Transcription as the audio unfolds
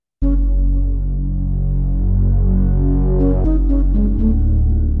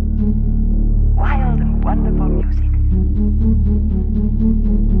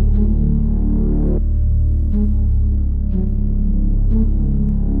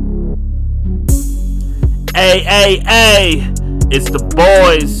Hey, it's the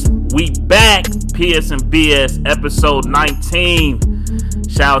boys. We back. PS and BS episode 19.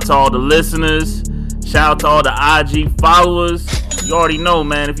 Shout out to all the listeners. Shout out to all the IG followers. You already know,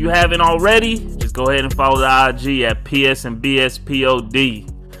 man. If you haven't already, just go ahead and follow the IG at PS and BS POD.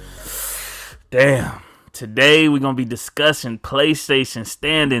 Damn. Today we're going to be discussing PlayStation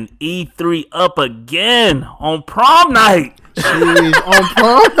standing E3 up again on prom night. Jeez, on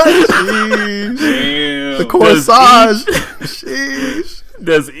prom night? Jeez. Damn. The corsage. Jeez.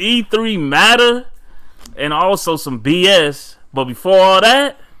 Does E3 matter? And also some BS. But before all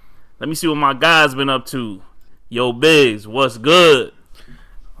that, let me see what my guys been up to. Yo, Biggs, what's good?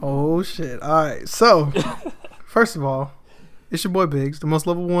 Oh, shit. All right. So, first of all, it's your boy Biggs, the most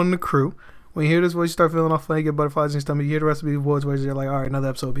level one in the crew. When you hear this voice, you start feeling off funny, get butterflies in your stomach. You hear the rest of these voice where you're like, all right, another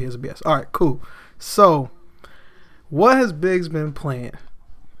episode of PS and BS. All right, cool. So, what has Biggs been playing?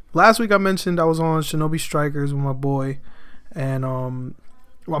 Last week I mentioned I was on Shinobi Strikers with my boy, and I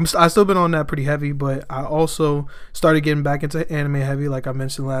still been on that pretty heavy, but I also started getting back into anime heavy, like I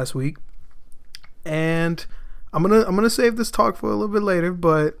mentioned last week. And I'm gonna save this talk for a little bit later,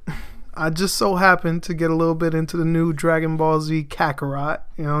 but I just so happened to get a little bit into the new Dragon Ball Z Kakarot.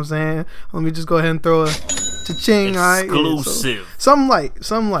 You know what I'm saying? Let me just go ahead and throw a cha-ching. Exclusive. Right? So,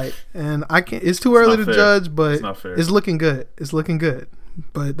 something light. And I can't. It's too early to judge, but it's looking good. It's looking good.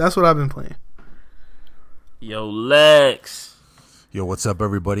 But that's what I've been playing. Yo, Lex. Yo, what's up,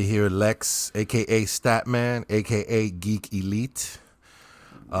 everybody? Here, Lex, aka Statman, aka Geek Elite.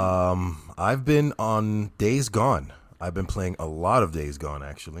 I've been on Days Gone. I've been playing a lot of Days Gone,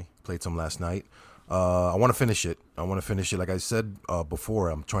 actually. Played some last night. I want to finish it. Like I said before,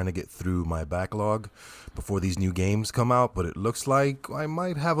 I'm trying to get through my backlog before these new games come out, but it looks like I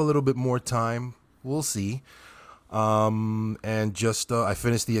might have a little bit more time. We'll see. And just I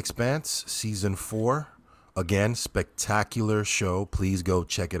finished The Expanse, Season 4. Again, spectacular show. Please go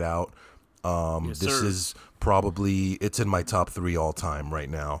check it out. Yes, this sir. is probably, it's in my top 3 all time right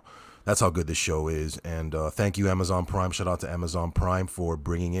now. That's how good this show is. And thank you, Amazon Prime. Shout out to Amazon Prime for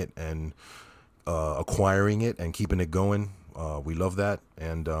bringing it and acquiring it and keeping it going. We love that.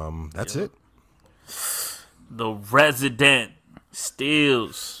 And that's it. The Resident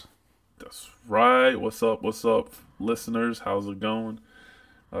Steels. That's right. What's up, listeners? How's it going?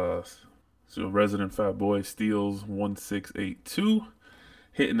 So Resident Fat Boy Steels 1682.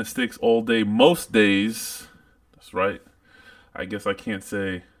 Hitting the sticks all day, most days. That's right. I guess I can't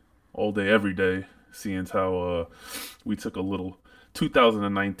say all day, every day, seeing how we took a little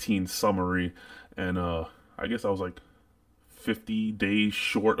 2019 summary, and I guess I was like 50 days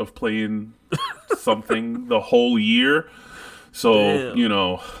short of playing something the whole year. So Damn. you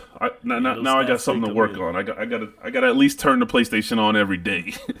know, now I got something to work on. I got to at least turn the PlayStation on every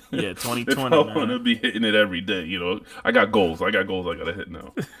day. Yeah, 2020. If I want to be hitting it every day, you know, I got goals. I got to hit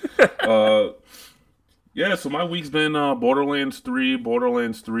now. Yeah, so my week's been Borderlands 3, and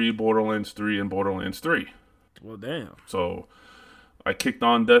Borderlands 3. Well, damn. So I kicked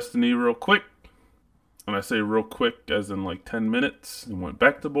on Destiny real quick. And I say real quick as in like 10 minutes. And went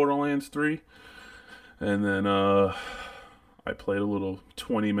back to Borderlands 3. And then I played a little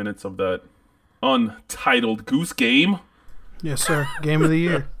 20 minutes of that Untitled Goose Game. Yes, sir. Game of the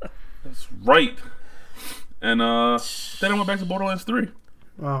year. That's right. And then I went back to Borderlands 3.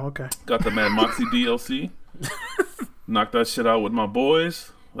 Oh, okay. Got the Mad Moxie DLC. Knocked that shit out with my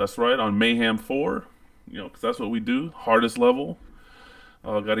boys. That's right, on Mayhem 4. You know, because that's what we do. Hardest level.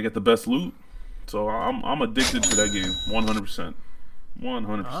 Got to get the best loot. So I'm addicted to that game. 100%.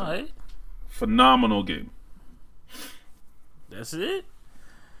 100%. All right. Phenomenal game. That's it?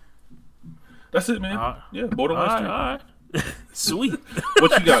 That's it, man. Yeah, Borderlands 3. All right. Sweet.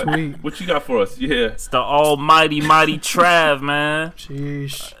 What you got? Sweet. What you got for us? Yeah. It's the almighty, mighty Trav, man.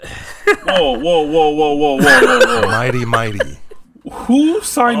 Sheesh. Whoa. Mighty. Who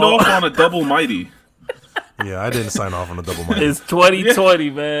signed off on a double mighty? Yeah, I didn't sign off on a double mighty. It's 2020,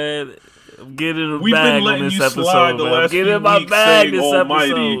 man. I'm getting a We've bag been letting on this you episode, slide the man. last I'm getting few in my weeks bag saying this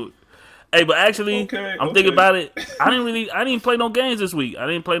almighty. episode. Hey, but actually, I'm thinking okay. about it. I didn't play no games this week. I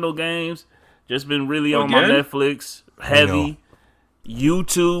didn't play no games. Just been really on my Again? Netflix heavy,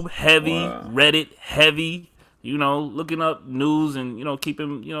 YouTube heavy, Wow. Reddit heavy. You know, looking up news and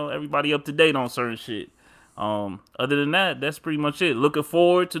keeping everybody up to date on certain shit. Other than that, that's pretty much it. Looking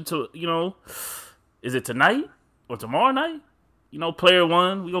forward to is it tonight or tomorrow night? Player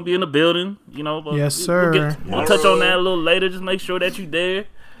one, we're gonna be in the building. But Yes, sir. We'll touch on that a little later. Just make sure that you there.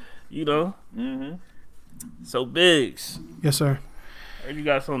 Mm-hmm. So Biggs. Yes, sir. Heard you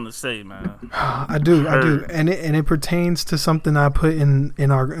got something to say, man. I do, and it pertains to something I put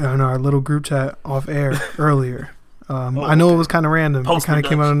in our little group chat off air earlier. I know it was kind of random. It kind of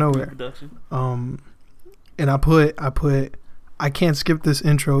came out of nowhere. And I put I can't skip this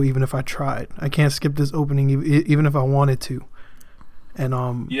intro even if I tried. I can't skip this opening even if I wanted to.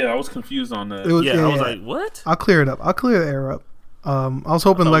 And yeah, I was confused on that. I was like, what? I'll clear it up. I'll clear the air up. I was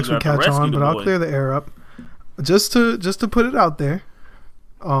hoping Lex would catch on, but I'll clear the air up just to put it out there.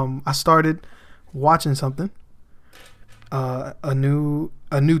 I started watching something, a new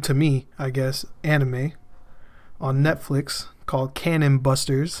to me, I guess, anime on Netflix called Cannon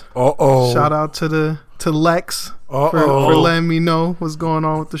Busters. Shout out to Lex for letting me know what's going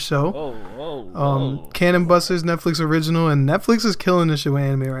on with the show. Cannon Busters, Netflix original, and Netflix is killing this shit with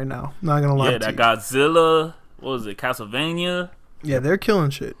anime right now. Not gonna lie. Yeah, that Godzilla. What was it? Castlevania. Yeah, they're killing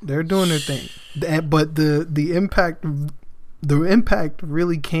shit. They're doing their thing. But the impact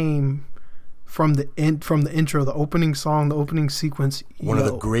really came from the intro, the opening song, the opening sequence. One of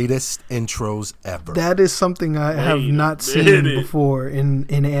the greatest intros ever. That is something I have not seen before in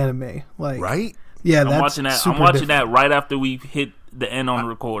anime. Like, right? Yeah, I'm watching that right after we hit the end on the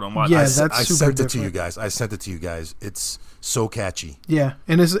record. I'm watching. Yeah, I sent it to you guys. It's so catchy. Yeah,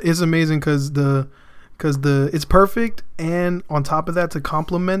 and it's amazing because it's perfect, and on top of that, to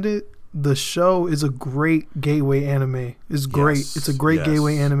complement it, the show is a great gateway anime. It's great. It's a great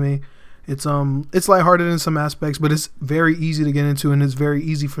gateway anime. It's lighthearted in some aspects, but it's very easy to get into, and it's very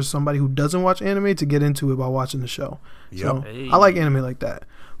easy for somebody who doesn't watch anime to get into it by watching the show. Yep. So I like anime like that.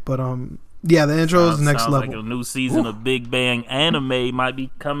 But yeah, the intro is next level. Like a new season of Big Bang anime might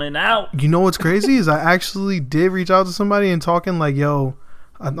be coming out. You know what's crazy is I actually did reach out to somebody and talking like, yo,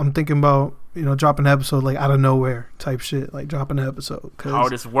 I'm thinking about, dropping an episode like out of nowhere type shit, like dropping an episode.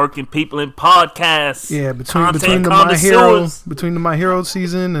 Hardest working people in podcasts. Yeah, between the My Hero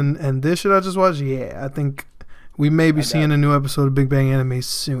season and this shit I just watched, I think we may be seeing a new episode of Big Bang Anime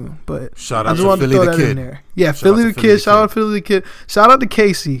soon. But shout out to Philly the Kid. In there. Yeah, Philly the Kid. Shout out Philly the Kid. Shout out to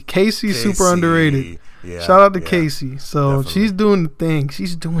Casey. Casey's super underrated. Yeah, shout out to Casey. So definitely. She's doing the thing.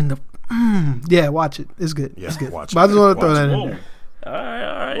 She's doing the. Yeah, watch it. It's good. Yeah, it's good. But I just want to throw that in there. All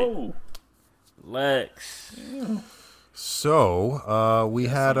right. Whoa. Lex. So we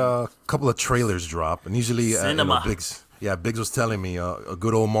had a couple of trailers drop, and usually Biggs was telling me a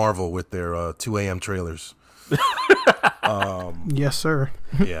good old Marvel with their 2 a.m. trailers. Yes, sir.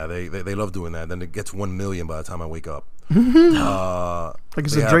 Yeah, they love doing that. Then it gets 1 million by the time I wake up. Like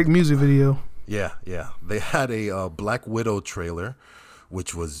it's a Drake music video. Yeah. They had a Black Widow trailer,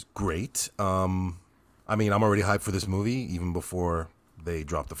 which was great. I'm already hyped for this movie even before they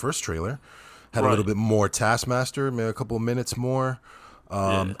dropped the first trailer. Had a little bit more Taskmaster, maybe a couple of minutes more.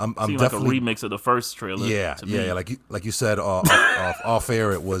 I'm definitely like a remix of the first trailer. Yeah. Like you said off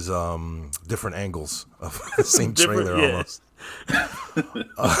air, it was different angles of the same trailer almost.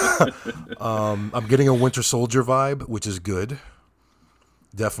 I'm getting a Winter Soldier vibe, which is good.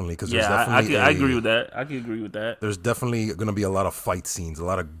 Definitely, because I agree with that. I can agree with that. There's definitely going to be a lot of fight scenes, a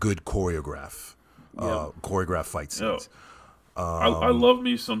lot of good choreographed fight scenes. I love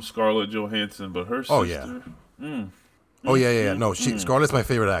me some Scarlett Johansson, but her sister. Oh yeah. No, Scarlett's my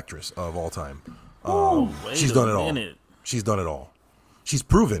favorite actress of all time. She's done it all. She's done it all. She's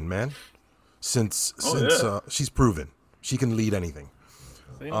proven, man. Since she's proven she can lead anything.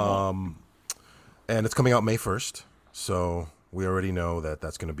 And it's coming out May 1st, so we already know that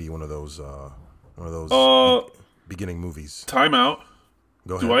that's going to be one of those beginning movies. Time out.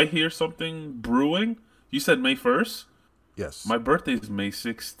 Go ahead. Do I hear something brewing? You said May 1st? Yes. My birthday is May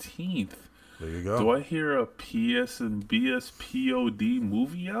 16th. There you go. Do I hear a PS and BS POD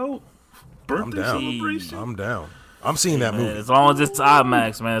movie out? Birthday celebration? I'm down. I'm seeing that movie. As long as it's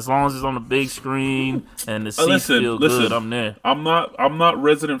IMAX, man. As long as it's on the big screen and the seats feel good, I'm there. I'm not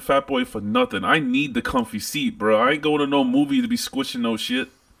resident fat boy for nothing. I need the comfy seat, bro. I ain't going to no movie to be squishing no shit.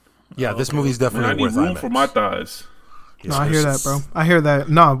 Yeah, this movie's definitely worth IMAX. I need room for my thighs. No, I hear that, bro. I hear that.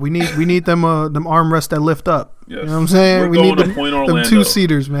 No, we need them armrests that lift up. Yes. You know what I'm saying? We need them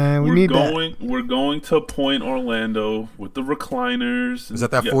 2-seaters, man. We need that. We're going to Point Orlando with the recliners. Is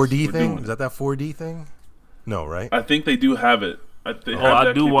that 4D thing? Is that 4D thing? No, right? I think they do have it. They do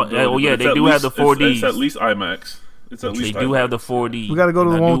have the 4Ds. It's at least IMAX. They do have the 4D. We got to go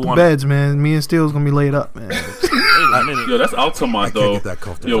to the one with the beds, man. Me and Steele's gonna be laid up, man. Yo, that's Altamont though. I can't get that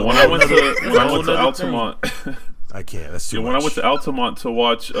comfortable. Yo, when I went to Altamont. I can't. That's too much. When I went to Altamont to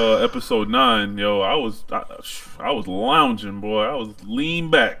watch episode 9, yo, I was lounging, boy. I was lean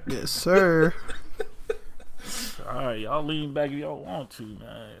back. Yes, sir. All right, y'all lean back if y'all want to,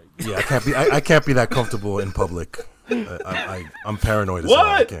 man. Yeah, I can't be that comfortable in public. I'm paranoid as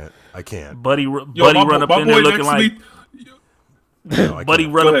What? hell. I can't. Buddy Yo, run up in there looking like No, I Buddy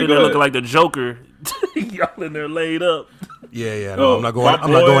can't. run Go up ahead, in go there ahead. looking like the Joker. Y'all in there laid up. Yeah. Yo, No, I'm not my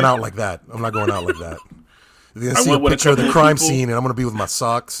going boy- out like that. I'm not going out like that. You're gonna I see a went with a picture of the couple of crime people. scene, and I'm gonna be with my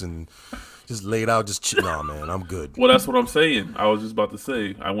socks and just laid out. Nah, man, I'm good. Well, that's what I'm saying. I was just about to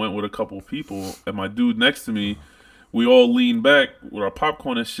say. I went with a couple of people, and my dude next to me, we all leaned back with our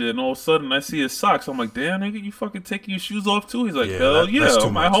popcorn and shit, and all of a sudden I see his socks. I'm like, damn, nigga, you fucking taking your shoes off too? He's like, hell yeah, that's too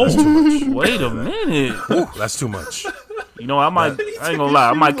I'm at much. That's too home. much. Wait a minute. Ooh, that's too much. You know, I ain't gonna lie.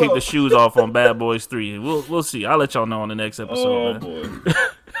 I might kick the shoes off on Bad Boys 3. We'll see. I'll let y'all know on the next episode, Oh man. boy.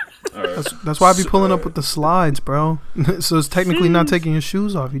 All right. That's why I be pulling up with the slides, bro. So it's technically not taking your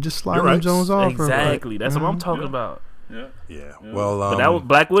shoes off. You just slide You're them right. Jones off. Exactly. That's what I'm talking Yeah. about. Yeah. Yeah. Well, But that was,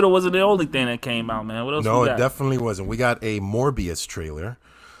 Black Widow wasn't the only thing that came out, man. What else no, we it got? definitely wasn't. We got a Morbius trailer.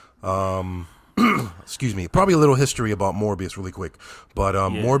 Excuse me. Probably a little history about Morbius really quick. But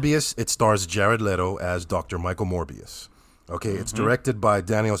Morbius, it stars Jared Leto as Dr. Michael Morbius. Okay, it's directed by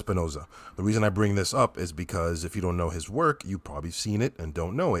Daniel Espinosa. The reason I bring this up is because if you don't know his work, you've probably seen it and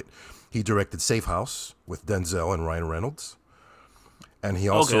don't know it. He directed Safe House with Denzel and Ryan Reynolds. And he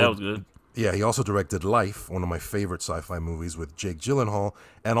also Okay, that was good. Yeah, he also directed Life, one of my favorite sci-fi movies with Jake Gyllenhaal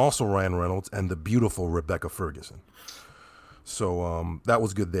and also Ryan Reynolds and the beautiful Rebecca Ferguson. So that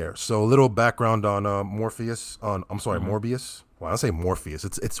was good there. So a little background on Morbius. Well, I say Morpheus.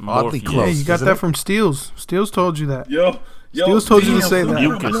 It's oddly Morpheus. close. Hey, you got isn't that it? from Steels. Steels told you that. Yo, Steels told you to damn, say son, that.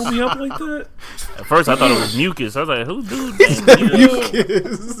 you blow me up like that? At first, I thought it was mucus. I was like, who dude?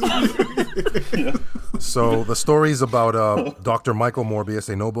 So the story is about Dr. Michael Morbius,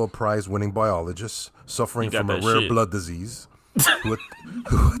 a Nobel Prize-winning biologist suffering You got from a that rare shit. blood disease, who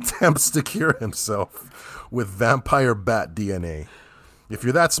attempts to cure himself with vampire bat DNA. If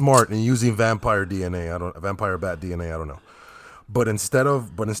you're that smart and using vampire bat DNA, I don't know. But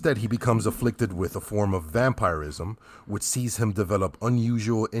instead, he becomes afflicted with a form of vampirism, which sees him develop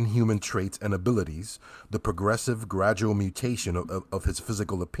unusual inhuman traits and abilities, the progressive, gradual mutation of his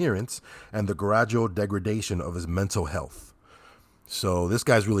physical appearance, and the gradual degradation of his mental health. So this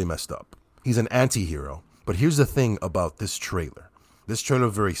guy's really messed up. He's an anti-hero. But here's the thing about this trailer. This trailer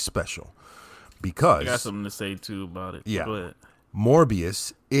is very special because I got something to say too about it. Yeah. Go ahead.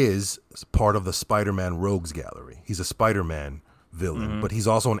 Morbius is part of the Spider-Man Rogues Gallery. He's a Spider-Man villain, but he's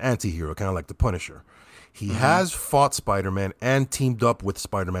also an anti-hero, kind of like the Punisher. He has fought Spider-Man and teamed up with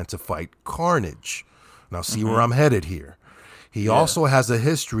Spider-Man to fight Carnage. Now see where I'm headed here. He also has a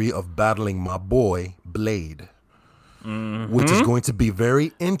history of battling my boy Blade, which is going to be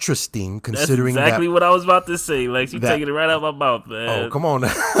very interesting That's considering exactly that. what I was about to say. Lex, you that- taking it right out my mouth, man. Oh, come on.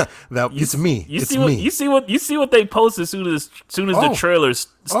 It's me. You It's see me. what you see what they post as soon as the Oh. trailer Oh,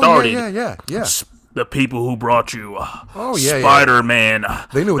 started. yeah. The people who brought you Oh, yeah. Spider-Man.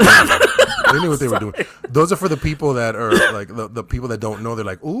 They knew what they were doing. They knew what they were doing. Those are for the people that are like the people that don't know. They're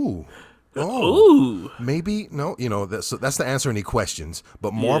like, ooh, Ooh. maybe no. That's the answer any questions.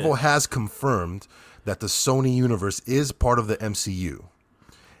 But Marvel has confirmed that the Sony universe is part of the MCU,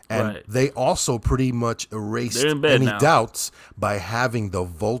 and Right. they also pretty much erased They're in bed any now. doubts by having the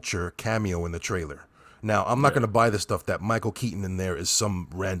Vulture cameo in the trailer. Now, I'm not going to buy the stuff that Michael Keaton in there is some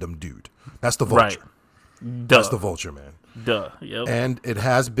random dude. That's the Right. Vulture. Duh. That's the Vulture, man. Duh. Yep. And it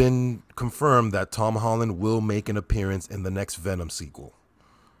has been confirmed that Tom Holland will make an appearance in the next Venom sequel.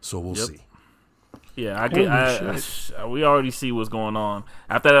 So we'll Yep. see. Yeah, we already see what's going on.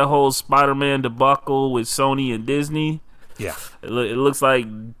 After that whole Spider-Man debacle with Sony and Disney, Yeah. it looks like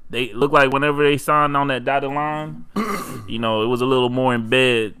whenever they signed on that dotted line, it was a little more in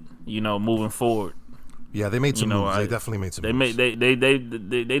bed, moving forward. Yeah, they made some You know, moves. I- They definitely made some They moves. made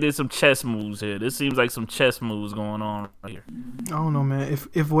they did some chess moves here. This seems like some chess moves going on right here. I don't know, man.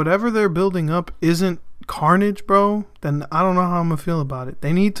 If whatever they're building up isn't Carnage, bro, then I don't know how I'm gonna feel about it.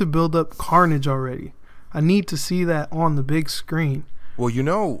 They need to build up Carnage already. I need to see that on the big screen. Well,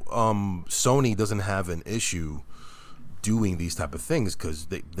 Sony doesn't have an issue doing these type of things because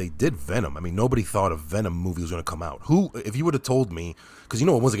they did Venom. I mean, nobody thought a Venom movie was going to come out. If you would have told me, because it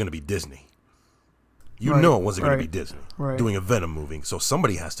wasn't going to be Disney. It wasn't going to be Disney doing a Venom movie. So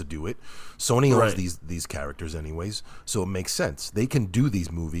somebody has to do it. Sony owns these characters anyways, so it makes sense. They can do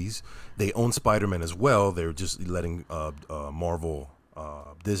these movies. They own Spider-Man as well. They're just letting Marvel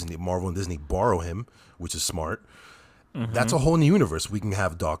and Disney borrow him, which is smart. That's a whole new universe. We can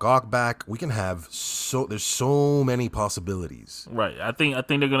have Doc Ock back. We can have there's so many possibilities. Right. I think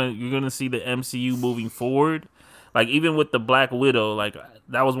you're gonna see the MCU moving forward like even with the Black Widow, like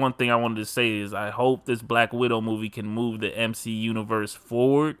that was one thing I wanted to say is I hope this Black Widow movie can move the MC universe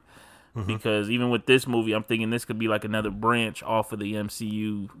forward. Because even with this movie, I'm thinking this could be like another branch off of the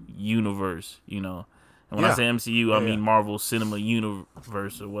MCU universe, you know. And when I say MCU, I mean Marvel Cinema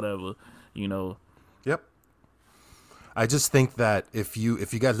Universe or whatever, you know. Yep. I just think that if you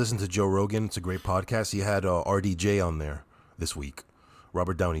guys listen to Joe Rogan, it's a great podcast. He had RDJ on there this week,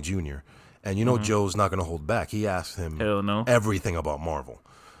 Robert Downey Jr. And you know Joe's not going to hold back. He asked him everything about Marvel.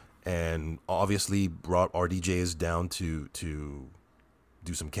 And obviously RDJ is down to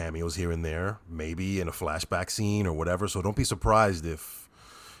do some cameos here and there, maybe in a flashback scene or whatever. So don't be surprised if,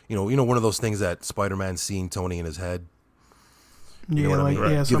 you know, one of those things that Spider-Man's seeing Tony in his head. You know what I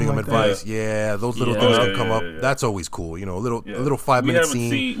mean? Yeah, giving him like advice. That. Yeah, those little things can come up. That's always cool. You know, a little 5-minute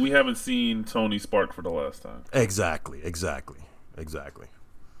scene. We haven't seen Tony Stark for the last time. Exactly.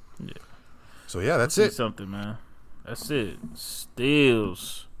 Yeah. So yeah, that's it. Something, man. That's it.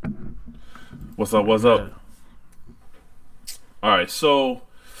 Steals. What's up? All right, so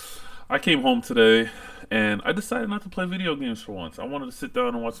I came home today, and I decided not to play video games for once. I wanted to sit down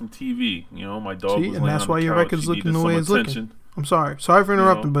and watch some TV. You know, my dog was laying and that's on why the your couch. record's He looking needed the way some it's attention. looking. I'm sorry for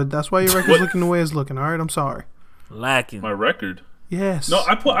interrupting, but that's why your record's looking the way it's looking. All right, I'm sorry. Lacking. My record? Yes. No,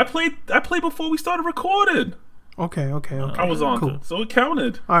 I played before we started recording. Okay. I was on cool. so it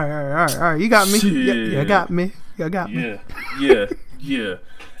counted. All right. You got me. You got me. Yeah.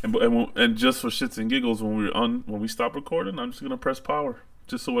 And just for shits and giggles, when we stop recording, I'm just gonna press power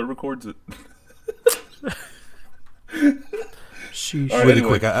just so it records it. Sheesh. Right, Really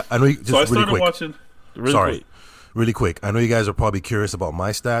quick, I know you just so I really started quick. watching. Really quick. I know you guys are probably curious about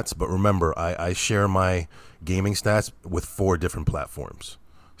my stats, but remember, I share my gaming stats with 4 different platforms.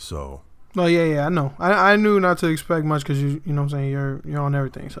 So. Oh yeah, I know. I knew not to expect much because you know what I'm saying, you're on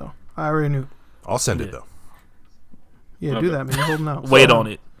everything. So I already knew. I'll send it though. Yeah, do that, man. You're holding out. Wait on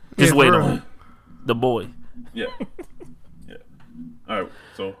it. Just wait real. on it. The boy. Yeah. All right.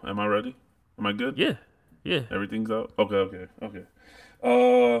 So, am I ready? Am I good? Yeah. Everything's out. Okay.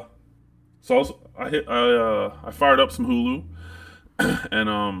 So I fired up some Hulu, and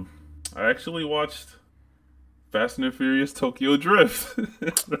I actually watched Fast and the Furious Tokyo Drift.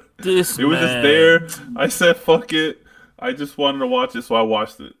 It was just there. I said, "Fuck it." I just wanted to watch it, so I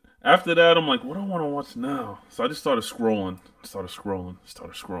watched it. After that, I'm like, what do I want to watch now? So I just started scrolling,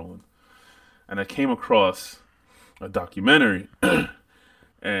 and I came across a documentary, and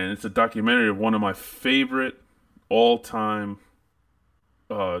it's a documentary of one of my favorite all-time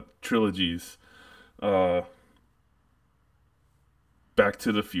trilogies, Back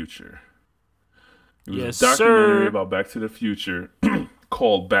to the Future. It was a documentary about Back to the Future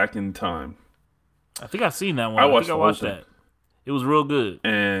called Back in Time. I think I've seen that one. I watched watched that. It was real good.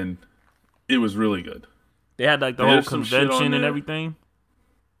 And it was really good. They had like the whole convention and everything.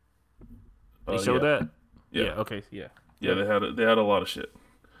 They showed that? Yeah. Okay. Yeah. Yeah, they had a lot of shit.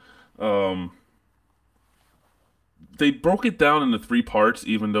 They broke it down into 3 parts,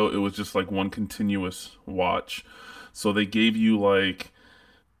 even though it was just like one continuous watch. So they gave you like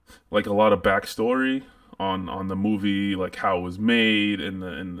a lot of backstory on the movie, like how it was made, and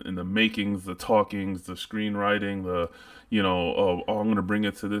the makings, the talkings, the screenwriting, I'm gonna bring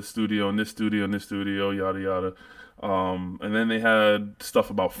it to this studio and this studio and this studio, yada yada. And then they had stuff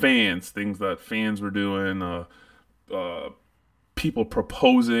about fans, things that fans were doing, people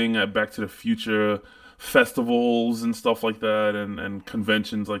proposing at Back to the Future festivals and stuff like that, and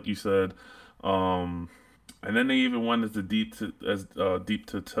conventions, like you said. And then they even went as deep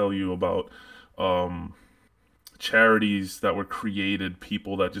to tell you about charities that were created,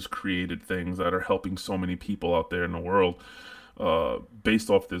 people that just created things that are helping so many people out there in the world.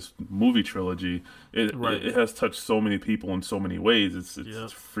 Based off this movie trilogy, it has touched so many people in so many ways. It's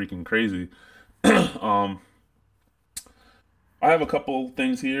freaking crazy. I have a couple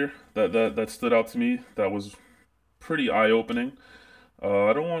things here that stood out to me that was pretty eye-opening.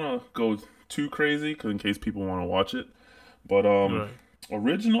 I don't want to go too crazy in case people want to watch it, but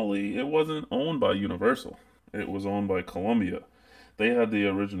originally it wasn't owned by Universal. It was owned by Columbia. They had the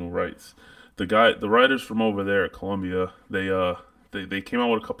original rights. The writers from over there at Columbia, they came out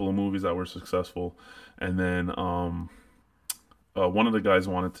with a couple of movies that were successful, and then one of the guys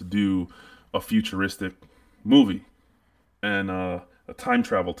wanted to do a futuristic movie and a time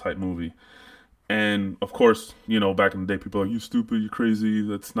travel type movie. And of course, back in the day, people are like, "You stupid, you crazy,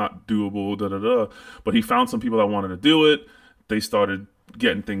 that's not doable, da da da." But he found some people that wanted to do it. They started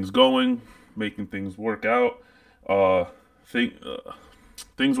getting things going, making things work out.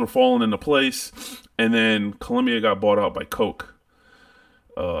 Things were falling into place, and then Columbia got bought out by Coke.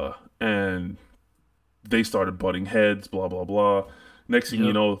 And they started butting heads, blah blah blah. Next thing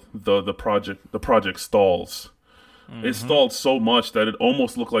you know, the project stalls. It stalled so much that it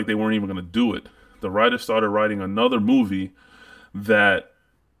almost looked like they weren't even going to do it. The writers started writing another movie that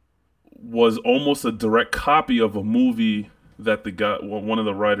was almost a direct copy of a movie that one of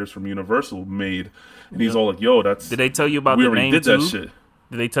the writers from Universal made, and he's all like, "Yo, that's." Did they tell you about we the already name did too? that shit.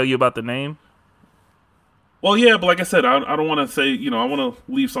 Did they tell you about the name? Well, yeah, but like I said, I don't want to say, I want to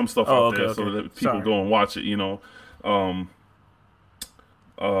leave some stuff out there so that people go and watch it.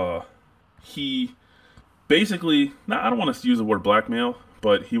 He basically, I don't want to use the word blackmail,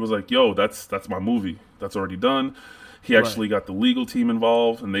 but he was like, "Yo, that's my movie. That's already done." He actually got the legal team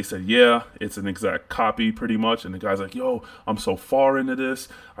involved, and they said, "Yeah, it's an exact copy, pretty much." And the guy's like, "Yo, I'm so far into this,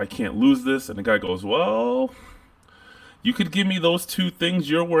 I can't lose this." And the guy goes, "Well, you could give me those 2 things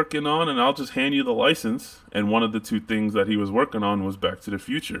you're working on, and I'll just hand you the license." And one of the 2 things that he was working on was Back to the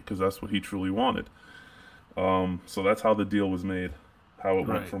Future, because that's what he truly wanted. So that's how the deal was made, how it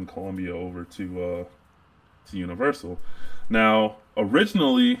went from Columbia over to Universal. Now,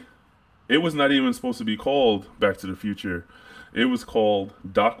 originally, it was not even supposed to be called Back to the Future. It was called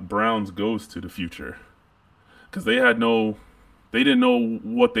Doc Brown's Goes to the Future, because they didn't know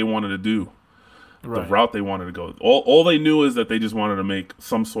what they wanted to do. The route they wanted to go. All they knew is that they just wanted to make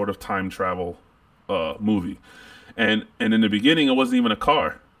some sort of time travel movie. And in the beginning, it wasn't even a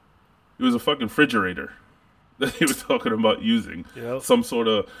car. It was a fucking refrigerator that he was talking about using. Yep. Some sort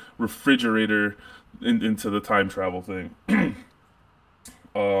of refrigerator into the time travel thing.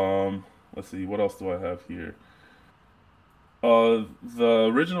 Let's see, what else do I have here? The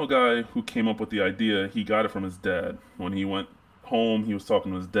original guy who came up with the idea, he got it from his dad. When he went home, he was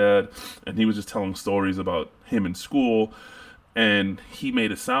talking to his dad, and he was just telling stories about him in school, and he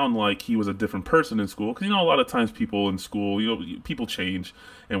made it sound like he was a different person in school, because a lot of times people in school, people change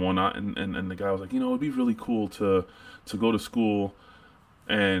and whatnot, and the guy was like, it'd be really cool to go to school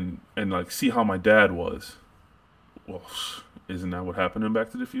and like see how my dad was. Well, isn't that what happened in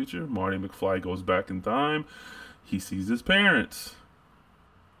Back to the Future? Marty McFly goes back in time, he sees his parents.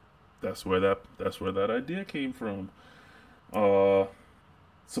 That's where that idea came from.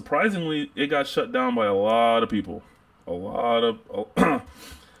 Surprisingly, it got shut down by a lot of people. A lot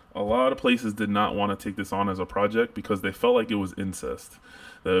of places did not want to take this on as a project because they felt like it was incest.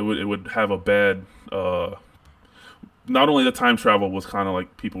 That it would have a bad. Not only the time travel was kind of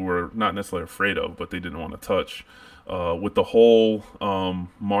like people were not necessarily afraid of, but they didn't want to touch. With the whole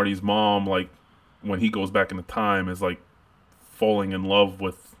Marty's mom, like when he goes back into time, is like falling in love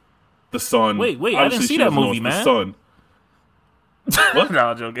with the son. Wait, obviously, I didn't see that movie, man. The son. What? No,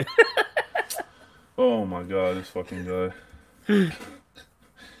 I'm joking. Oh my god, this fucking guy.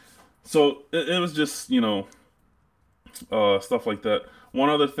 So it was just, stuff like that. One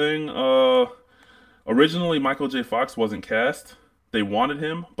other thing, originally Michael J. Fox wasn't cast. They wanted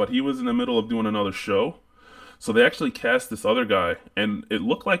him, but he was in the middle of doing another show. So they actually cast this other guy, and it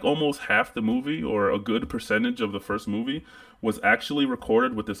looked like almost half the movie, or a good percentage of the first movie, was actually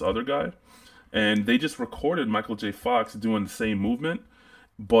recorded with this other guy. And they just recorded Michael J. Fox doing the same movement,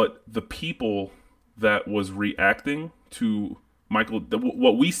 but the people that was reacting to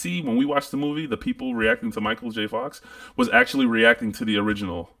what we see when we watch the movie, the people reacting to Michael J. Fox, was actually reacting to the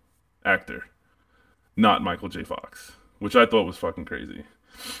original actor, not Michael J. Fox, which I thought was fucking crazy.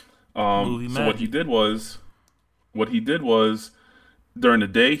 So what he did was, during the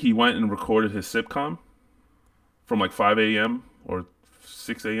day, he went and recorded his sitcom from like 5 a.m. or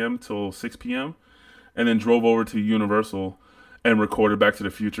 6 a.m. till 6 p.m. and then drove over to Universal and recorded Back to the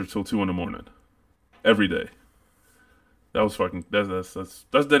Future till 2 in the morning every day. That was fucking that's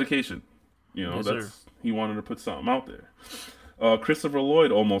dedication. Yes, that's he wanted to put something out there. Christopher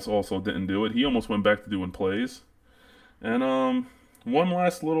Lloyd almost also didn't do it. He almost went back to doing plays. And one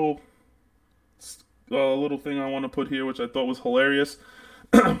last little thing I want to put here, which I thought was hilarious.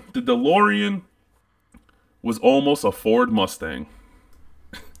 The DeLorean was almost a Ford Mustang.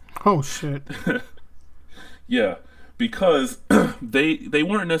 Oh shit. Yeah, because they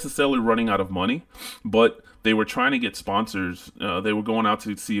weren't necessarily running out of money, but they were trying to get sponsors. They were going out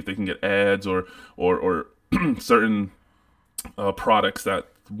to see if they can get ads or certain products that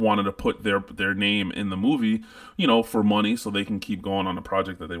wanted to put their name in the movie, for money, so they can keep going on the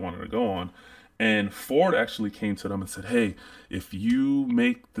project that they wanted to go on. And Ford actually came to them and said, "Hey, if you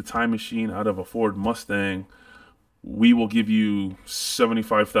make the time machine out of a Ford Mustang, we will give you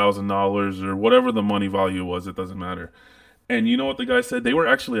 $75,000 or whatever the money value was. It doesn't matter." And you know what the guy said? They were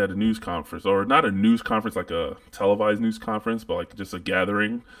actually at a news conference, or not a news conference, like a televised news conference, but like just a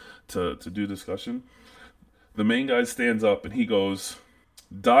gathering to do discussion. The main guy stands up and he goes,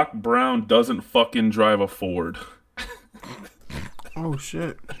 Doc Brown doesn't fucking drive a Ford. Oh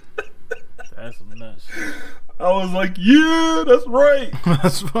shit. That's some nuts. I was like, yeah, that's right.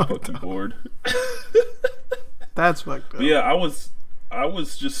 That's fucked Fucking up. bored. That's fucked up. But yeah, I was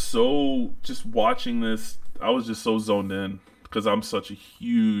just watching this. I was just so zoned in because I'm such a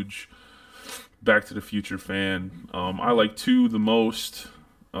huge Back to the Future fan. I like 2 the most,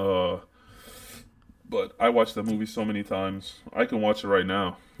 but I watched that movie so many times. I can watch it right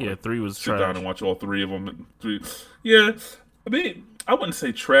now. Yeah, 3 was Sit trash. down and watch all 3 of them. Yeah, I mean, I wouldn't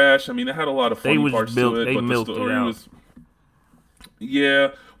say trash. I mean, it had a lot of funny parts to it, but the story was. Yeah,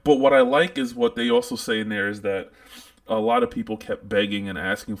 but what I like is what they also say in there is that a lot of people kept begging and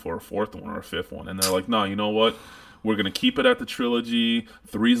asking for a 4th one or a 5th one, and they're like, "No, you know what? We're gonna keep it at the trilogy.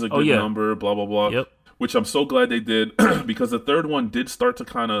 3's a good number. Blah blah blah." Yep. Which I'm so glad they did because the 3rd one did start to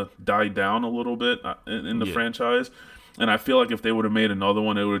kind of die down a little bit in the franchise, and I feel like if they would have made another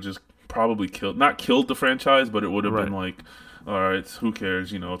one, it would have just probably not killed the franchise, but it would have been like, all right, who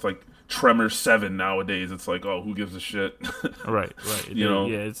cares? You know, it's like Tremors 7 nowadays. It's like, oh, who gives a shit? Right. You know,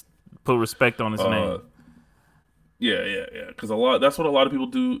 yeah, it's put respect on his name. Yeah. Because that's what a lot of people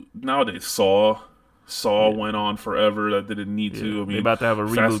do nowadays. Saw went on forever. That didn't need to. I mean, they're about to have a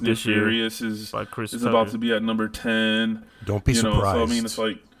Fast reboot and this year. Furious is Chris about Tucker. to be at number 10. Don't be surprised. So I mean, it's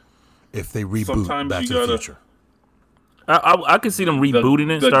like if they reboot sometimes Back you to the gotta- Future. I could see them rebooting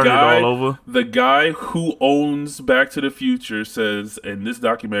it, starting it all over. The guy who owns Back to the Future says in this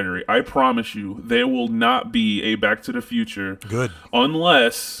documentary, I promise you, there will not be a Back to the Future Good.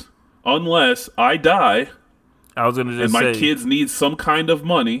 unless I die I was gonna just and my say, kids need some kind of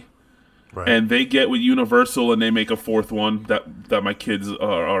money. Right. And they get with Universal and they make a 4th one that my kids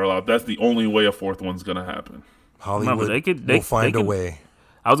are allowed. That's the only way a 4th one's gonna happen. Hollywood they will find a could- way.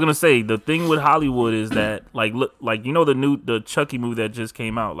 I was gonna say the thing with Hollywood is that look, you know the Chucky movie that just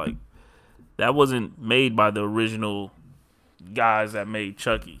came out, like that wasn't made by the original guys that made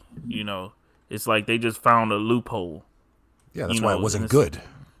Chucky. You know, it's like they just found a loophole. Yeah, that's you why know, it wasn't and good.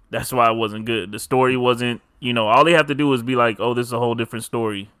 That's why it wasn't good. The story wasn't. You know, all they have to do is be like, oh, this is a whole different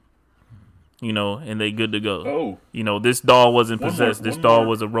story. You know, and they good to go. Oh, You know, this doll wasn't One more- possessed. This one doll more.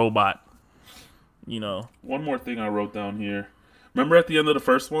 was a robot. You know. one more thing I wrote down here. Remember at the end of the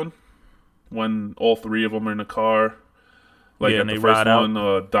first one, when all 3 of them are in the car, like Yeah, at and the they first ride out.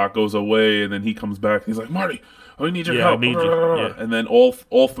 one, Doc goes away and then he comes back. And he's like, Marty, I need your Yeah, I help. need you. Yeah. And then all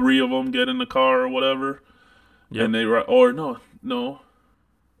 3 of them get in the car or whatever, Yep. and they ride. Or no,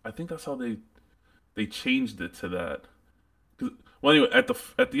 I think that's how they changed it to that. 'Cause- Well, anyway, at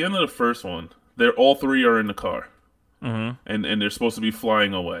the end of the first one, they're all 3 are in the car, and they're supposed to be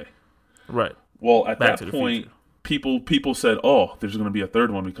flying away. Right. Well, at Back to that the point, Future. people said, "Oh, there's going to be a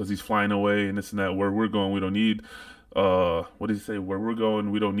 3rd one because he's flying away and this and that. Where we're going, we don't need. What did he say? Where we're going,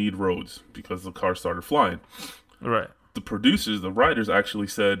 we don't need roads because the car started flying." Right. The producers, the writers, actually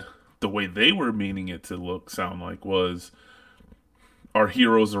said the way they were meaning it to sound like was our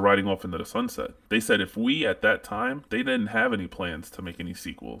heroes are riding off into the sunset. They said if we at that time, they didn't have any plans to make any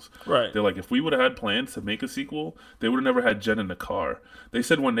sequels. Right. They're like, if we would have had plans to make a sequel, they would have never had Jen in the car. They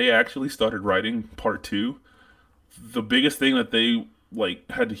said when they actually started writing part 2, the biggest thing that they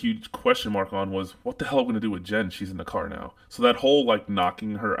had a huge question mark on was what the hell are we gonna do with Jen? She's in the car now. So that whole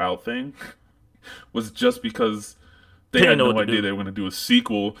knocking her out thing was just because they They had didn't know no what to idea do. they were gonna do a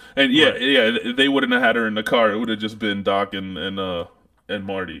sequel. And yeah, they wouldn't have had her in the car. It would have just been Doc and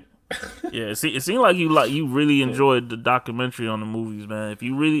Marty. Yeah, it seemed like you really enjoyed the documentary on the movies, man. If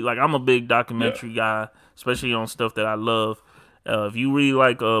you really I'm a big documentary guy, especially on stuff that I love. If you really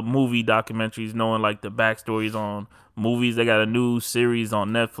like movie documentaries, knowing the backstories on movies, they got a new series on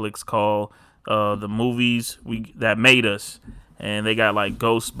Netflix called "The Movies That Made Us," and they got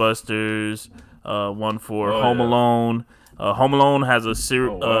Ghostbusters, one for Home Alone. Home Alone has a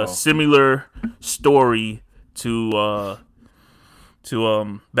similar story to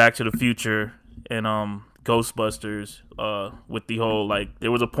Back to the Future and Ghostbusters with the whole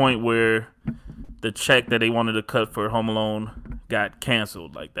there was a point where the check that they wanted to cut for Home Alone got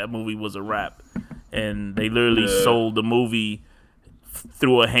canceled. That movie was a wrap, and they literally sold the movie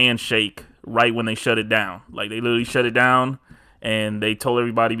through a handshake right when they shut it down. They literally shut it down, and they told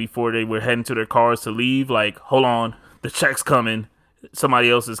everybody before they were heading to their cars to leave, hold on, the check's coming.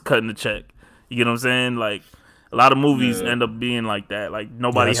 Somebody else is cutting the check. You get what I'm saying? A lot of movies end up being like that.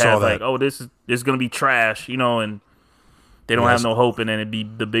 Nobody Yeah, I saw has that. oh, this is gonna be trash, and they don't have no hope, and then it'd be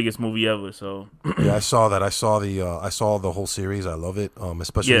the biggest movie ever. So Yeah, I saw that. I saw the whole series. I love it.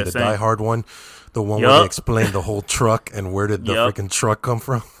 Especially Yeah, the same. Die Hard one, the one where Yup. they explain the whole truck and where did the Yup. freaking truck come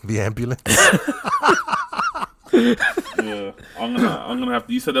from, the ambulance. Yeah, I'm gonna have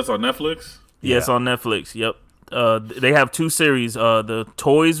to. You said that's on Netflix. Yeah, it's on Netflix. Yep. They have two series. The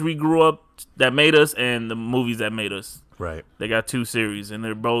toys we grew up that made us, and the movies that made us. Right. They got two series, and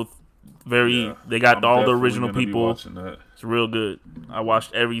they're both very. Yeah, they got I'm all the definitely original gonna be people. watching that. It's real good. I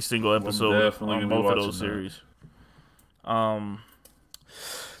watched every single episode definitely on gonna be both of those watching that. series.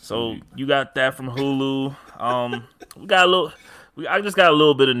 So you got that from Hulu. We got a little. I just got a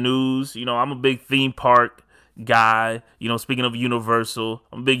little bit of news. You know, I'm a big theme park guy. You know, speaking of Universal,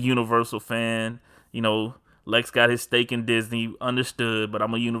 I'm a big Universal fan. You know, Lex got his stake in Disney, understood, but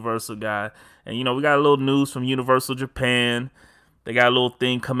I'm a Universal guy. And, you know, we got a little news from Universal Japan. They got a little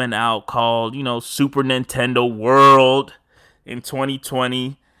thing coming out called, you know, Super Nintendo World in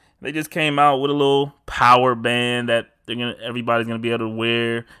 2020. They just came out with a little power band that everybody's gonna be able to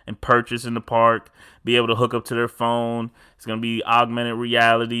wear and purchase in the park, be able to hook up to their phone. It's gonna be augmented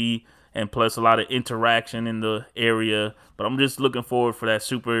reality and plus a lot of interaction in the area. But I'm just looking forward for that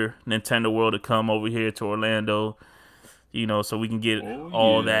Super Nintendo World to come over here to Orlando, you know, so we can get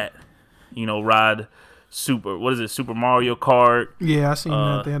all that, you know, ride Super Mario Kart. Yeah, I seen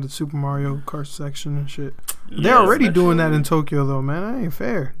that. They had the Super Mario Kart section and shit. Yeah, They're already doing that in Tokyo, though, man. That ain't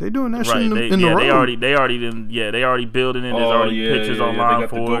fair. They doing that shit in the road. They already building it. There's already pictures online they got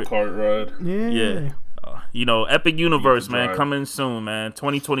for the go-kart ride. Yeah. You know, Epic Universe, can man, drive. coming soon, man.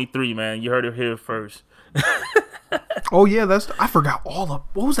 2023, man. You heard it here first. Oh yeah, I forgot all of.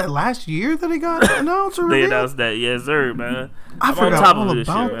 What was that last year that they got announced? Or They revealed? announced that, yes, sir, man. I I'm on forgot top all of this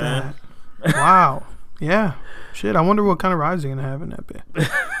about shit, man. that. Wow. Yeah. Shit. I wonder what kind of rides they're gonna have in that bit.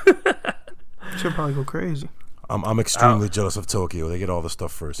 Should probably go crazy. I'm extremely jealous of Tokyo. They get all the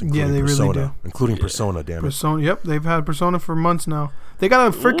stuff first, Yeah, including they really Persona. do. Including Persona, damn it. Persona. Yep, they've had Persona for months now. They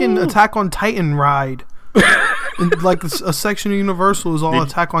got a freaking Attack on Titan ride. And, like a section of Universal is all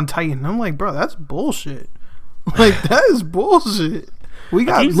Attack on Titan. I'm like, bro, that's bullshit. Like that is bullshit. We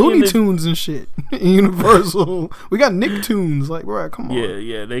got keep Looney seeing this- Tunes and shit in Universal. We got Nicktoons. Like, bro, come on.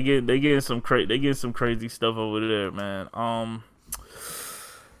 Yeah, they getting some crazy stuff over there, man.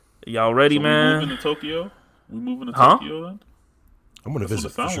 Y'all ready, So man? we moving to Tokyo? We moving to Huh? Tokyo then? I'm gonna That's visit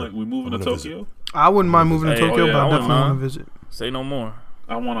what it for sounds sure. like. We moving to I'm gonna visit. Tokyo? I wouldn't mind moving to Hey, Tokyo, yeah, but I I wouldn't definitely want mind. to visit. Say no more.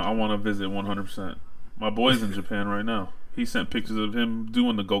 I wanna visit 100%. My boy's in Japan right now. He sent pictures of him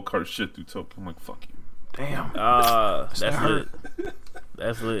doing the go-kart shit through Tokyo. I'm like, fuck you. Damn. That's that lit.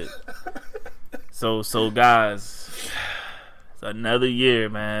 That's lit. So guys, it's another year,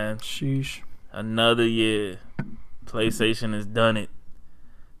 man. Sheesh. Another year. PlayStation has done it.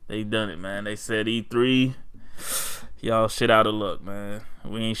 They done it, man. They said E3, y'all shit out of luck, man.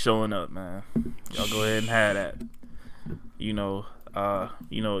 We ain't showing up, man. Y'all go ahead and have that. You know,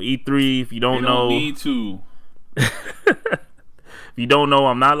 E3. If you don't They know, don't need to. if you don't know,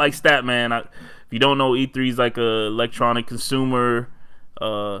 I'm not like Statman. If you don't know, E3 is like a electronic consumer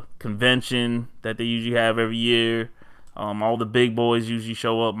convention that they usually have every year. All the big boys usually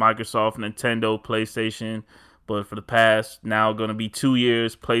show up: Microsoft, Nintendo, PlayStation. But for the past now going to be 2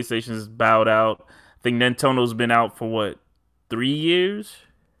 years, PlayStation's bowed out. I think Nintendo's been out for what, 3 years?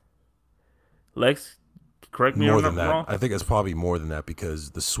 Lex, correct me More if than I'm that. wrong. I think it's probably more than that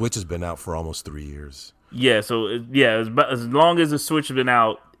because the Switch has been out for almost 3 years. Yeah, so as long as the Switch has been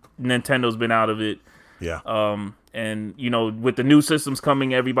out, Nintendo's been out of it. Yeah. And you know, with the new systems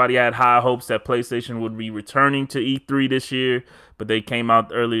coming, everybody had high hopes that PlayStation would be returning to E3 this year, but they came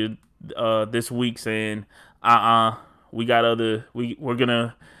out earlier this week saying, we're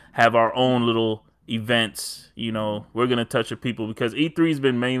gonna have our own little events. You know, we're gonna touch the people because E3's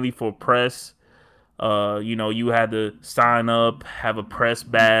been mainly for press. You know, you had to sign up, have a press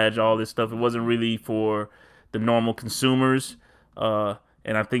badge, all this stuff. It wasn't really for the normal consumers.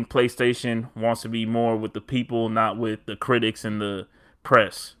 And I think PlayStation wants to be more with the people, not with the critics and the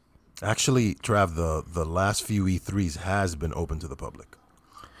press. Actually, Trav, the last few E3s has been open to the public.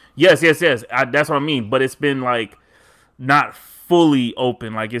 Yes. That's what I mean. But it's been like not fully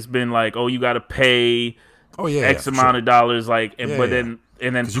open. Like it's been like, oh, you got to pay X amount of dollars. Like, then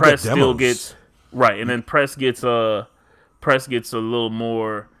press still gets right. And then press gets a little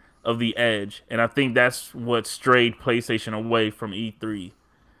more of the edge. And I think that's what strayed PlayStation away from E3.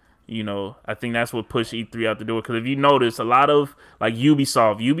 You know, I think that's what pushed E3 out the door. Because if you notice, a lot of like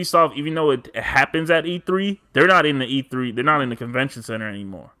Ubisoft, even though it happens at E3, they're not in the E3. They're not in the convention center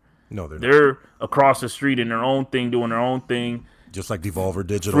anymore. No, they're not. They're across the street in their own thing, doing their own thing. Just like Devolver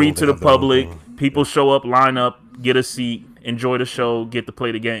Digital. Free they to the have their own public. thing. People show up, line up, get a seat, enjoy the show, get to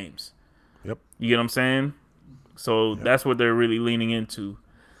play the games. Yep. You get what I'm saying? So that's what they're really leaning into.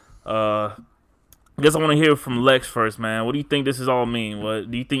 I guess I want to hear from Lex first, man. What do you think this is all mean? What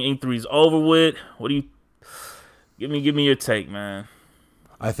do you think E3 is over with? What do you Give me your take, man.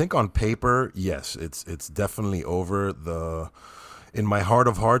 I think on paper, yes, it's definitely over. In my heart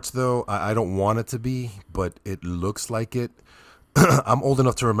of hearts, though, I don't want it to be, but it looks like it. I'm old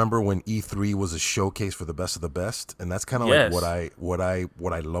enough to remember when E3 was a showcase for the best of the best, and that's kind of Yes. like what I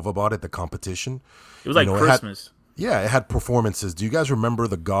love about it, the competition. It was like Christmas. It had performances. Do you guys remember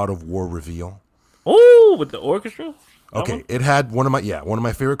the God of War reveal? Ooh, with the orchestra. Okay, it had one of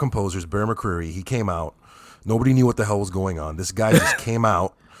my favorite composers, Bear McCreary. He came out. Nobody knew what the hell was going on. This guy just came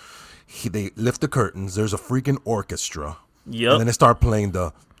out. They lift the curtains. There's a freaking orchestra. Yep. And then they start playing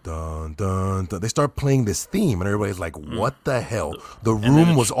the dun dun dun. They start playing this theme, and everybody's like, "What the hell?" The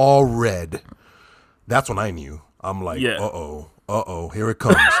room was all red. That's when I knew. I'm like, Yeah. "Uh oh, here it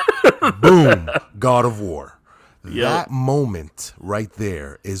comes!" Boom, God of War. That moment right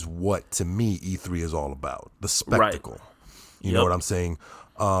there is what, to me, E3 is all about. The spectacle. You know what I'm saying?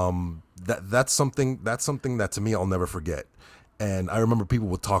 That's something that to me I'll never forget. And I remember people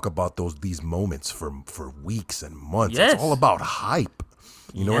would talk about these moments for weeks and months. Yes. It's all about hype.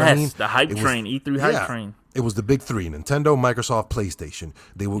 You know what I mean? The hype train, E3 hype train. It was the big three: Nintendo, Microsoft, PlayStation.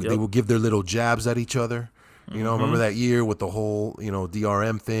 They will give their little jabs at each other. You know, remember that year with the whole,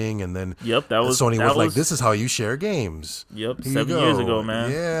 DRM thing, and then Sony was like, "This is how you share games." Yep, Here 7 years ago, man.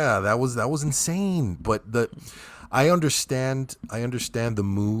 Yeah, that was insane. But I understand the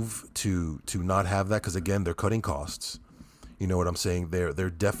move to not have that, because again, they're cutting costs. You know what I'm saying? They're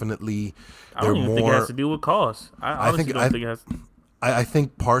definitely I don't even think it has to do with cost. I honestly don't think it has. I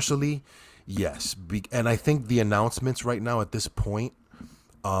think partially, yes, and I think the announcements right now at this point,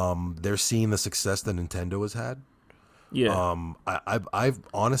 they're seeing the success that Nintendo has had. Yeah. I've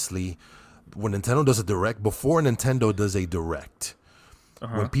honestly, when Nintendo does a direct, before Nintendo does a direct,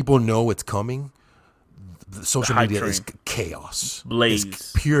 when people know it's coming, the social hype media train. is chaos. Blaze.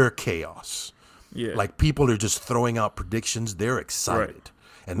 It's pure chaos. Yeah. Like, people are just throwing out predictions. They're excited. Right.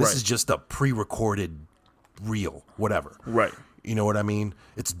 And this Right. is just a pre-recorded reel, whatever. Right. You know what I mean?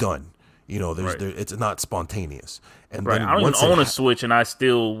 It's done. Right. It's not spontaneous. And Right. then I don't even once own a Switch, and I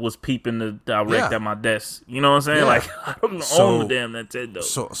still was peeping the direct Yeah. at my desk. You know what I'm saying? Yeah. Like, I don't even own the damn Nintendo.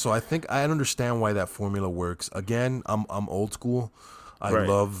 So I think I understand why that formula works. Again, I'm old school. I Right.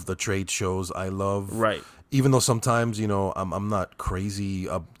 love the trade shows. I love Right. Even though sometimes, I'm not crazy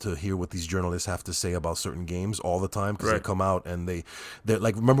up to hear what these journalists have to say about certain games all the time, because they Right. come out and they're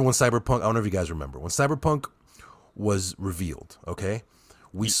like, remember when Cyberpunk, I don't know if you guys remember, when Cyberpunk was revealed, okay?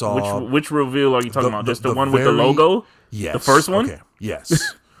 We saw Which reveal are you talking about? Just the one with the very- logo? Yes. The first one? Okay.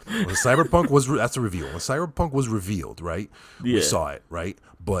 Yes. When Cyberpunk was that's a reveal. When Cyberpunk was revealed, right? We Yeah. saw it, right?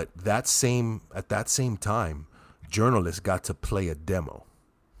 But at that same time, journalists got to play a demo.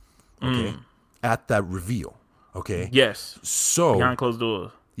 Okay? At that reveal, okay? Yes. So Behind closed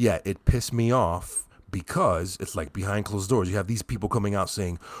doors. yeah, it pissed me off because it's like behind closed doors. You have these people coming out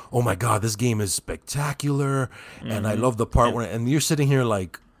saying, "Oh my God, this game is spectacular," and I love the part where, and you're sitting here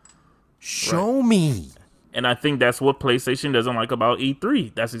like, "Show me." And I think that's what PlayStation doesn't like about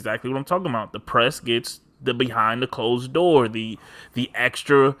E3. That's exactly what I'm talking about. The press gets the behind the closed door, the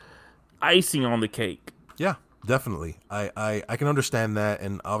extra icing on the cake. Yeah, definitely. I can understand that,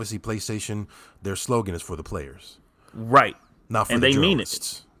 and obviously PlayStation, their slogan is for the players, Right. not for And the they mean it.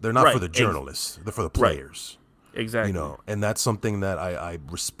 journalists. They're not for Right. the journalists. They're for the players. Exactly. And that's something that I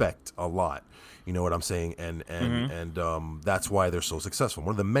respect a lot. You know what I'm saying? And that's why they're so successful.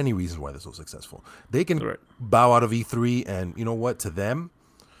 One of the many reasons why they're so successful. They can Right. bow out of E3, and you know what? To them,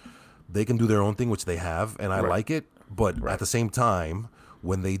 they can do their own thing, which they have, and I like it. But at the same time,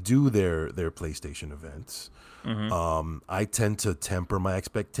 when they do their PlayStation events, I tend to temper my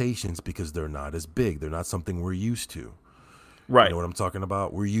expectations because they're not as big. They're not something we're used to. Right. You know what I'm talking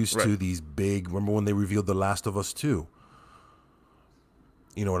about? We're used to these big. Remember when they revealed The Last of Us 2?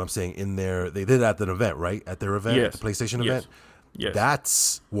 You know what I'm saying? They did at that event, right? At their event, Yes. at the PlayStation Yes. event. Yes.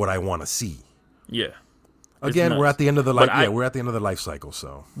 That's what I want to see. Yeah. Again, nuts. we're at the end of the But we're at the end of the life cycle.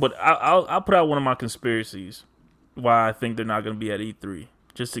 So But I'll put out one of my conspiracies why I think they're not going to be at E3,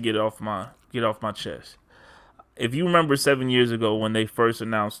 just to get off my chest. If you remember 7 years ago when they first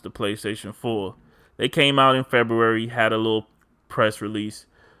announced the PlayStation 4, they came out in February, had a little press release.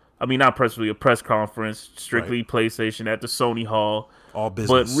 I mean, not press release, a press conference, strictly PlayStation at the Sony Hall. all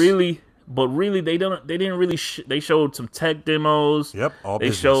business. But really, they didn't really. They showed some tech demos. Yep, all they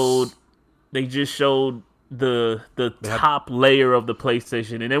business. They just showed the top layer of the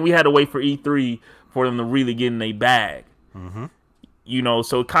PlayStation, and then we had to wait for E3 for them to really get in their bag. Mm-hmm.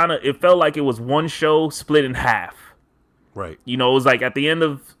 So it felt like it was one show split in half. Right. It was like at the end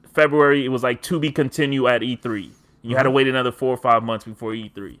of February, it was like to be continued at E3. You had to wait another 4 or 5 months before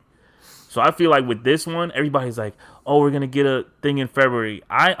E3. So I feel like with this one, everybody's like, oh, we're going to get a thing in February.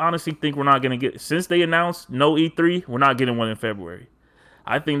 I honestly think we're not going to get, since they announced no E3, we're not getting one in February.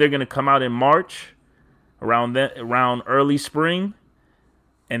 I think they're going to come out in March, around early spring,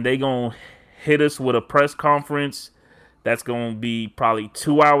 and they going to hit us with a press conference that's going to be probably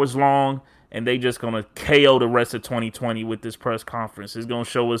 2 hours long, and they just going to KO the rest of 2020 with this press conference. It's going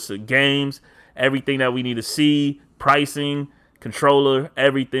to show us the games, everything that we need to see, pricing, controller,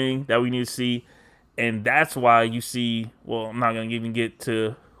 everything that we need to see. And that's why you see, well, I'm not going to even get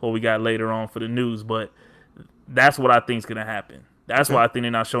to what we got later on for the news, but that's what I think is going to happen. That's why I think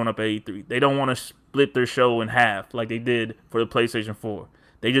they're not showing up at E3. They don't want to split their show in half like they did for the PlayStation 4.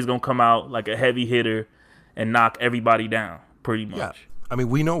 They just going to come out like a heavy hitter and knock everybody down, pretty much. Yeah. I mean,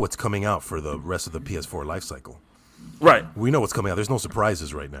 we know what's coming out for the rest of the PS4 life cycle. Right. We know what's coming out. There's no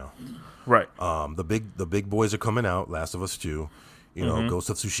surprises right now. Right. The big boys are coming out. Last of Us 2, Ghost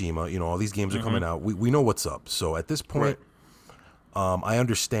of Tsushima. All these games are coming out. We know what's up. So at this point, I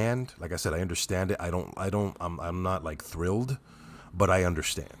understand. Like I said, I understand it. I'm not like thrilled, but I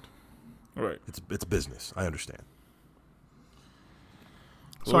understand. Right. It's business. I understand.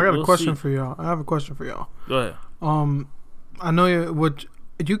 So I got a question for y'all. I have a question for y'all. Go ahead. I know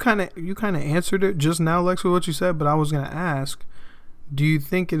you kind of answered it just now, Lex, with what you said, but I was gonna ask, do you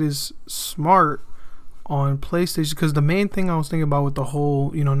think it is smart on PlayStation? Because the main thing I was thinking about with the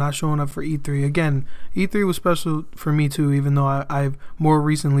whole, not showing up for E3 again, E3 was special for me too, even though I've more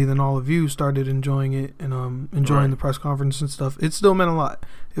recently than all of you started enjoying it and enjoying the press conference and stuff. It still meant a lot.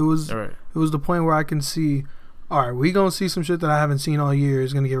 It was the point where I can see, all right, we gonna see some shit that I haven't seen all year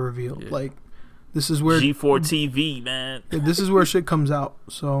is gonna get revealed. Like, this is where G4 TV, man. This is where shit comes out.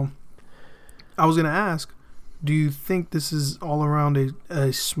 So I was gonna ask, do you think this is all around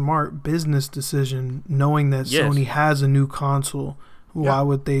a smart business decision, knowing that Sony has a new console? Why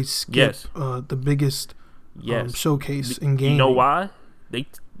would they skip the biggest showcase in gaming? You know why?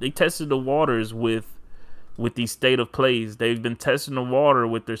 They tested the waters with these state of plays. They've been testing the water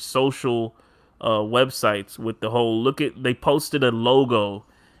with their social websites, with the whole they posted a logo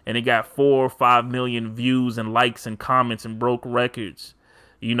and it got 4 or 5 million views and likes and comments and broke records.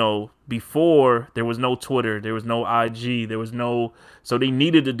 Before there was no Twitter, there was no IG, so they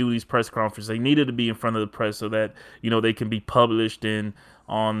needed to do these press conferences. They needed to be in front of the press so that, they can be published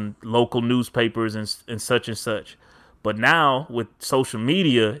on local newspapers and such and such. But now with social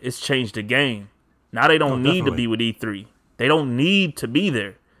media, it's changed the game. Now they don't need to be with E3. They don't need to be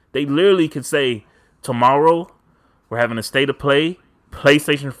there. They literally could say, tomorrow we're having a state of play,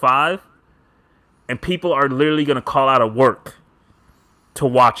 PlayStation 5, and people are literally going to call out of work to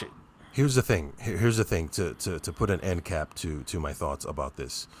watch it. Here's the thing to put an end cap to my thoughts about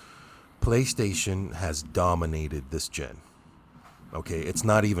this. PlayStation has dominated this gen. Okay, it's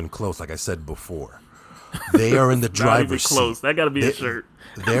not even close, like I said before. They are in the driver's seat. Close. That got to be a shirt.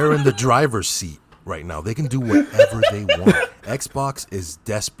 They're in the driver's seat right now. They can do whatever they want. Xbox is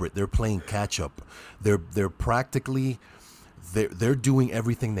desperate. They're playing catch up. They're practically they're doing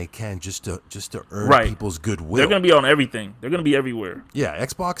everything they can just to earn people's goodwill. They're going to be on everything. They're going to be everywhere. Yeah,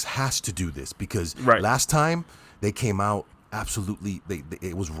 Xbox has to do this because last time they came out absolutely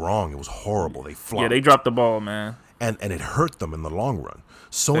it was wrong. It was horrible. They flopped. Yeah, they dropped the ball, man. And it hurt them in the long run.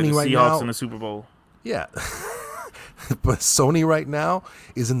 Sony the right Seahawks now in the Super Bowl. Yeah. But Sony right now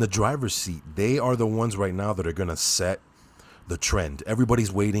is in the driver's seat. They are the ones right now that are going to set the trend.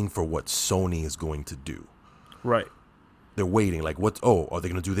 Everybody's waiting for what Sony is going to do. Right. They're waiting. Like, what? Oh, are they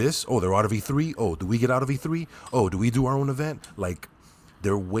going to do this? Oh, they're out of E3? Oh, do we get out of E3? Oh, do we do our own event? Like,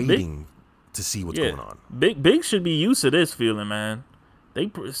 they're waiting to see what's going on. Big should be used to this feeling, man.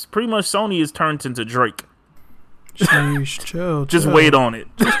 Pretty much Sony is turned into Drake. Sheesh, chill. Just wait on it.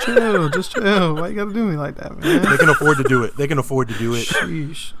 Just chill. Why you gotta do me like that, man? They can afford to do it.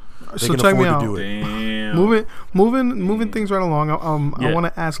 Sheesh. They So can check me afford out. to do it. Damn. Moving things right along. I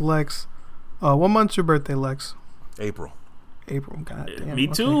want to ask Lex, what month's your birthday, Lex? April. God damn. Me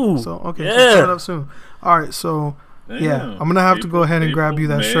too. So okay, Yeah. so coming up soon. All right, so Damn. I'm gonna have to go ahead and April, grab you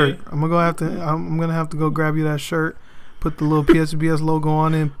that May. shirt. I'm gonna have to go grab you that shirt. Put the little PSBS logo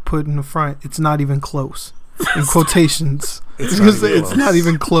on it. And put in the front. It's not even close. In quotations. It's not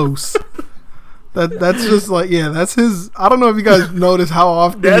even close. That's just like, that's his. I don't know if you guys notice how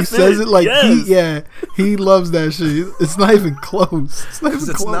often he says it. Like, he loves that shit. It's not even close. It's not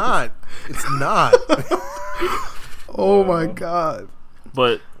even close. It's not. Oh my god.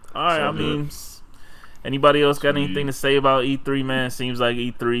 But all right, I mean, anybody else got anything to say about E3, man? Seems like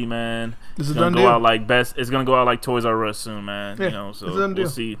E3, man. It's a gonna done go deal. out like best. It's gonna go out like Toys R Us soon, man. Yeah, So it's a done deal.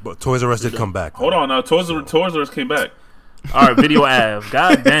 we'll see. But Toys R Us did come back. Hold on now. Toys R Us came back. All right, Video Av.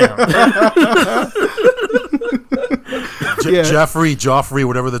 God damn. Yeah. Joffrey,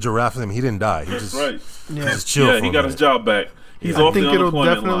 whatever the giraffe's name, he didn't die. He just, Right. Yeah. just chilled for Yeah, he a got his minute. job back. He's I off think the it'll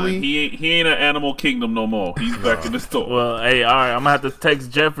unemployment definitely- line. He ain't an Animal Kingdom no more. He's back in the store. Well, hey, all right. I'm gonna have to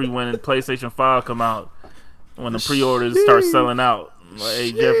text Jeffrey when PlayStation 5 come out, when the pre-orders start selling out. Like,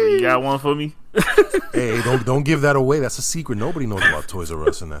 hey, Jeffrey, you got one for me? Hey, don't give that away. That's a secret. Nobody knows about Toys R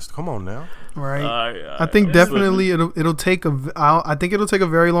Us, and that's come on now. Right. All I think right. definitely it'll take I think it'll take a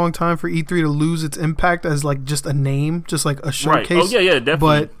very long time for E3 to lose its impact as like just a name, just like a Right. showcase. Oh yeah,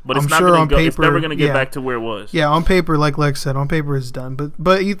 definitely. But it's I'm not sure gonna on go. It's paper, never gonna get yeah. back to where it was. Yeah, on paper, like Lex said, on paper it's done.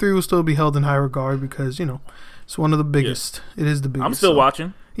 But E3 will still be held in high regard because it's one of the biggest. It is the biggest. I'm still so.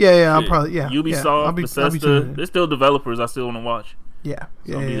 watching. Yeah, I'll Shit. probably Ubisoft, I'll be Bethesda. tuning in. There's still developers I still want to watch. Yeah.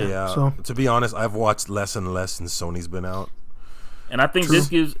 be there. Yeah. So To be honest, I've watched less and less since Sony's been out. And I think True. this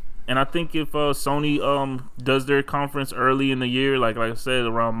gives. And I think if Sony does their conference early in the year, like I said,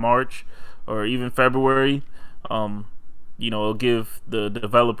 around March or even February, it'll give the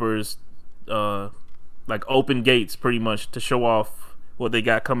developers like open gates pretty much to show off what they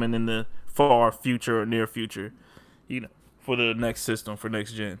got coming in the far future or near future, for the next system, for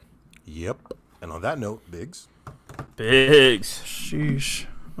next gen. Yep. And on that note, Biggs. Biggs. sheesh.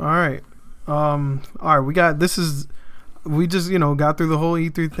 All right. We just got through the whole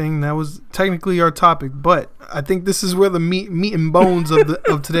E3 thing. That was technically our topic, but I think this is where the meat and bones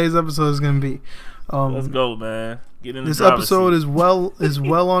of today's episode is going to be. Let's go, man. Get in the This driver's episode seat. is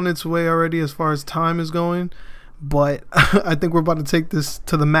well on its way already as far as time is going, but I think we're about to take this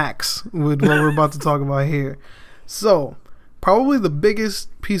to the max with what we're about to talk about here. So, probably the biggest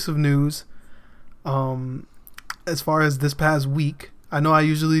piece of news, as far as this past week. I know I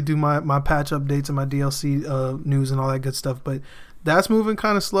usually do my patch updates and my DLC news and all that good stuff, but that's moving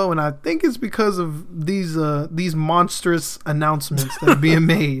kind of slow, and I think it's because of these monstrous announcements that are being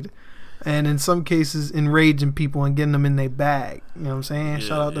made. And in some cases, enraging people and getting them in their bag. You know what I'm saying?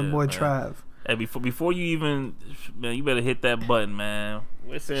 Shout out to boy man. Trav. Hey, before you even, man, you better hit that button, man.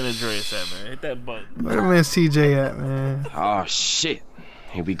 Where's San Andreas at, man? Hit that button. Where the man CJ at, man? Oh shit.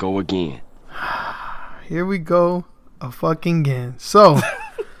 Here we go again. Here we go, a fucking again. So,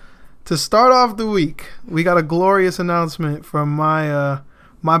 to start off the week, we got a glorious announcement from my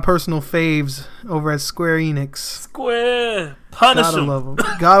personal faves over at Square Enix. Square. Punish Gotta him. love them.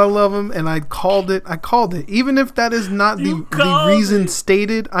 Gotta love them, and I called it. Even if that is not You the called reason it.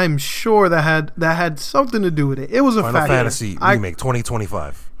 stated, I'm sure that had something to do with it. It was a Final factor. Fantasy Remake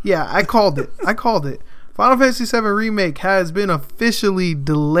 2025. Yeah, I called it. Final Fantasy VII Remake has been officially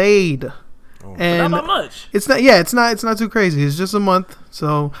delayed. And Not by much. it's not too crazy. It's just a month.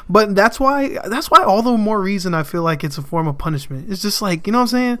 So, but that's why all the more reason I feel like it's a form of punishment. It's just like, you know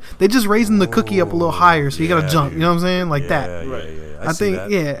what I'm saying? They just raising the cookie up a little higher, so you got to jump, you know what I'm saying? Like that. Yeah. I see think that.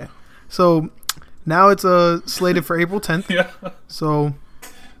 yeah. So, now it's slated for April 10th. Yeah. So,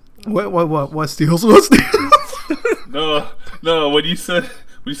 what steals? What steals? No. When you said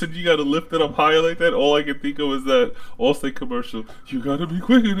you gotta lift it up higher like that, all I can think of was that Allstate commercial. You gotta be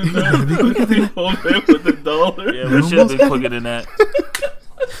quicker than that. Old man with the dollar. Yeah, we should have been quicker than that.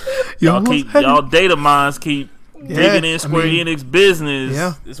 Y'all data mines keep digging in Square Enix business.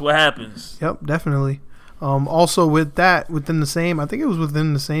 Yeah. It's what happens. Yep, definitely. Also, with that, within the same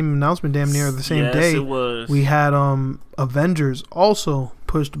announcement, damn near the same Yes, day, it was. we had Avengers also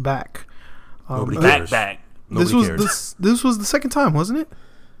pushed back. Nobody back. cares. This Nobody cared. this was the second time, wasn't it?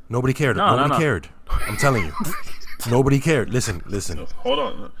 Nobody cared. No. Nobody cared. I'm telling you. Nobody cared. Listen. Hold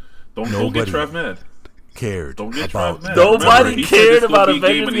on. Don't get Nobody Trav mad. Cared Don't get about Trav mad. Nobody Remember, he said cared this about gonna be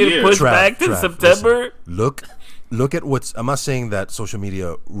Game Avengers of the getting Year. pushed Trav, back to Trav, September. listen. Look at what's. I'm not saying that social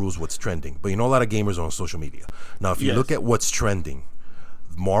media rules what's trending, but a lot of gamers are on social media. Now, if you Yes. look at what's trending,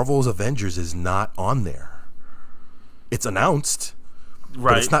 Marvel's Avengers is not on there. It's announced, but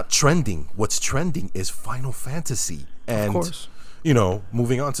Right. it's not trending. What's trending is Final Fantasy, and course.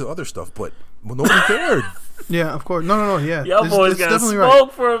 moving on to other stuff. But nobody cared. Yeah, of course. No. Yeah, Y'all boys it's got definitely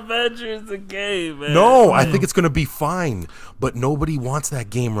smoke for Avengers the game, man. No, I think it's gonna be fine, but nobody wants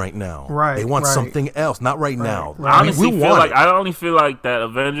that game right now. Right, They want right. something else, not right now. right. I honestly we feel want like it. I only feel like that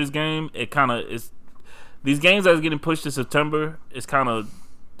Avengers game. It kind of is. These games that's getting pushed to September is kind of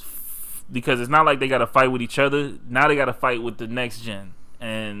because it's not like they got to fight with each other. Now they got to fight with the next gen,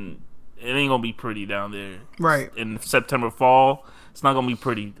 and it ain't gonna be pretty down there. Right. In September fall, it's not gonna be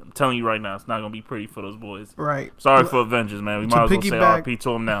pretty. I'm telling you right now, it's not gonna be pretty for those boys. right. Sorry for Avengers, man. We might as well say piggyback- RP to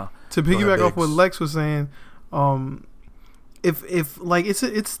them now. To piggyback off what Biggs. Lex was saying, if like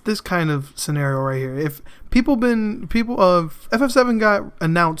it's this kind of scenario right here. If FF7 got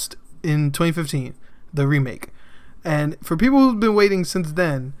announced in 2015, the remake, And for people who've been waiting since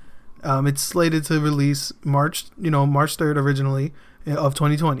then, it's slated to release March 3rd originally of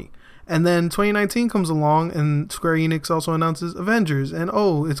 2020. And then 2019 comes along and Square Enix also announces Avengers. And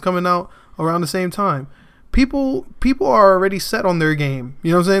it's coming out around the same time. People are already set on their game.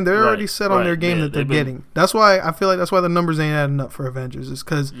 You know what I'm saying? They're already set on their game that they're getting. That's why I feel like the numbers ain't adding up for Avengers. Is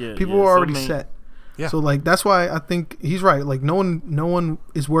because people are already set. Yeah. So like that's why I think he's right. Like no one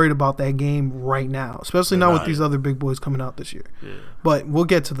is worried about that game right now, especially not with these other big boys coming out this year. Yeah. But we'll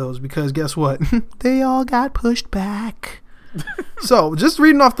get to those because guess what? They all got pushed back. So just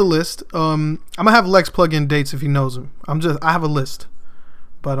reading off the list, I'm gonna have Lex plug in dates if he knows them. I have a list,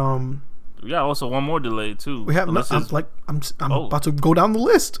 but we got also one more delay too. We have. I'm about to go down the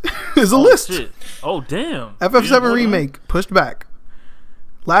list. There's a list. Shit. Oh damn! FF7 remake pushed back.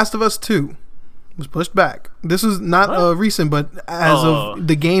 Last of Us 2 was pushed back. This is not recent, but as of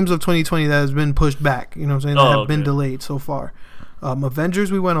the games of 2020 that has been pushed back. You know what I'm saying? That have been delayed so far.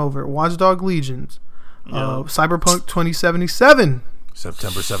 Avengers we went over. Watch Dogs Legion. Cyberpunk 2077.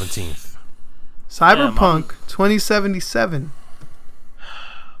 September 17th. Cyberpunk 2077.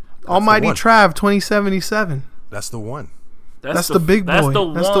 Almighty Trav 2077. That's the one. That's the big boy.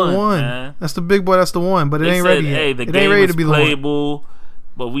 That's the one. Man. That's the big boy. That's the one. But it ain't ready yet. Hey, the game ain't ready to be playable,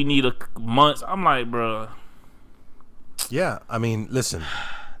 but we need a months. I'm like, bro. Yeah, I mean, listen.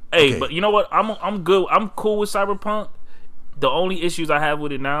 Hey, but you know what? I'm good. I'm cool with Cyberpunk. The only issues I have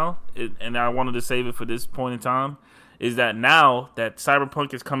with it now, and I wanted to save it for this point in time, is that now that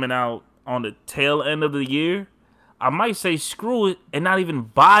Cyberpunk is coming out on the tail end of the year, I might say screw it and not even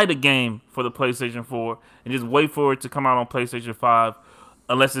buy the game for the PlayStation 4 and just wait for it to come out on PlayStation 5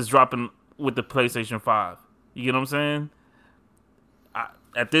 unless it's dropping with the PlayStation 5. You get what I'm saying?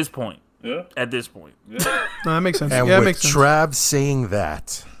 At this point. Yeah. At this point. Yeah. No, that makes sense. And yeah, with makes sense. Trav saying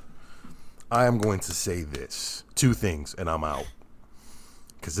that, I am going to say this. 2 things, and I'm out.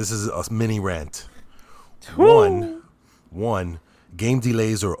 Because this is a mini rant. One, game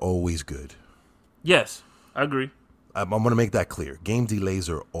delays are always good. Yes, I agree. I'm going to make that clear. Game delays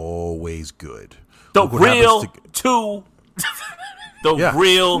are always good. The real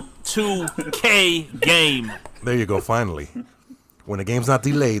 2K game. There you go, finally. When a game's not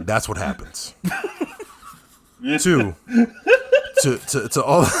delayed, that's what happens. 2, to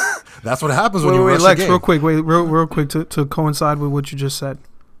all... That's what happens when you rush Lex, a game. real quick to coincide with what you just said.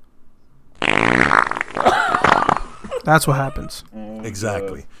 That's what happens.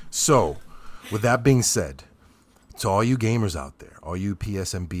 Exactly. So, with that being said, to all you gamers out there, all you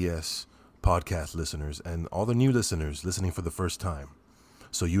PSMBS podcast listeners, and all the new listeners listening for the first time,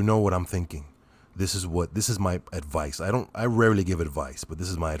 so you know what I'm thinking. This is my advice. I rarely give advice, but this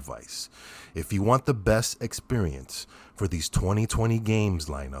is my advice. If you want the best experience for these 2020 games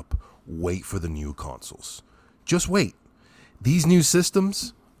lineup, wait for the new consoles. Just wait. These new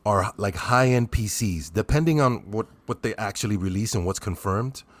systems are like high-end PCs. Depending on what they actually release and what's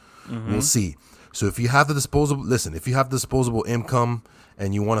confirmed, we'll see. So if you have the disposable income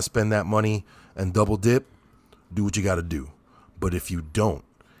and you want to spend that money and double dip, do what you got to do. But if you don't,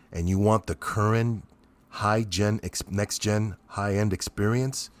 and you want the current next-gen high-end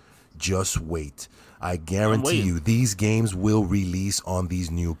experience, just wait. I guarantee you these games will release on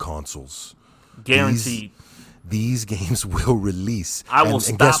these new consoles. Guaranteed. These games will release. I will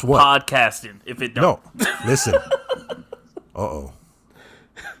stop guess what? Podcasting if it don't. No, listen. Uh-oh.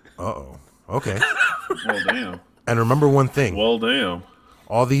 Okay. Well, damn. And remember one thing. Well, damn.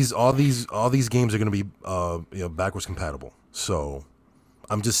 All these games are going to be backwards compatible. So,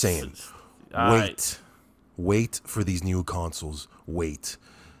 I'm just saying, wait for these new consoles. Wait.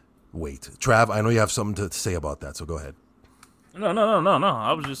 Trav, I know you have something to say about that, so go ahead. No.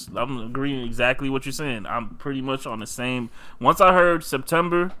 I'm agreeing exactly what you're saying. I'm pretty much on the same. Once I heard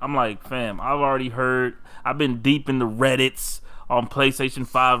September, I'm like, fam, I've been deep in the Reddits on PlayStation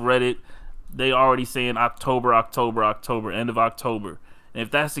 5 Reddit. They already saying October, end of October. And if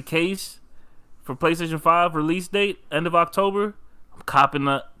that's the case for PlayStation 5 release date, end of October, I'm copping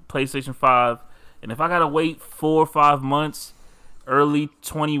the PlayStation 5. And if I gotta wait 4 or 5 months, early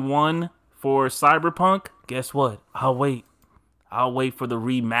 21 for Cyberpunk, guess what? I'll wait for the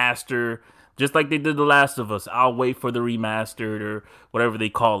remaster, just like they did The Last of Us. I'll wait for the remastered or whatever they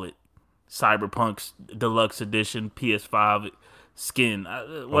call it, Cyberpunk's Deluxe Edition, PS5 skin,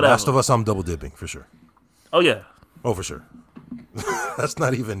 whatever. Last of Us, I'm double dipping for sure. Oh yeah. Oh, for sure. That's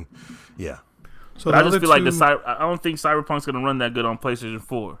not even, yeah. So I just feel like I don't think Cyberpunk's gonna run that good on PlayStation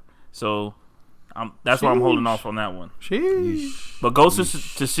 4. So that's why I'm holding off on that one. Sheesh. But Ghost of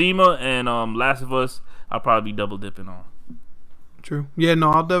Tsushima and Last of Us, I'll probably be double dipping on. True. Yeah,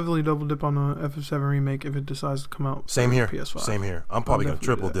 no, I'll definitely double dip on the FF7 remake if it decides to come out. Same for here. PS5. Same here. I'm probably gonna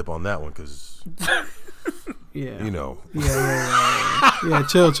definitely do triple that. dip on that one because Yeah. you know. Yeah,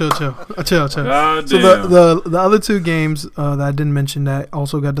 chill. Chill. God So damn. the other two games that I didn't mention that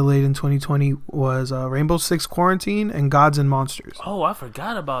also got delayed in 2020 was Rainbow Six Quarantine and Gods and Monsters. Oh, I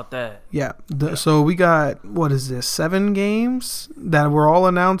forgot about that. Yeah. So we got, what is this, 7 games that were all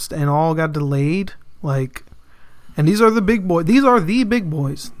announced and all got delayed. Like, and these are the big boys. These are the big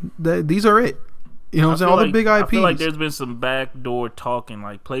boys. These are it. You know what I'm saying? All the big IPs. I feel like there's been some backdoor talking.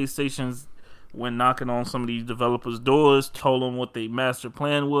 Like PlayStation's went knocking on some of these developers' doors, told them what their master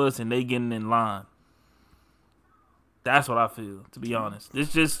plan was, and they getting in line. That's what I feel, to be honest.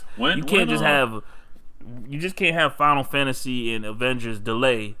 It's just you just can't have Final Fantasy and Avengers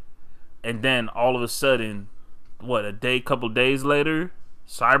delay, and then all of a sudden, couple days later,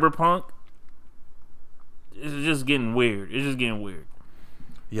 Cyberpunk. It's just getting weird.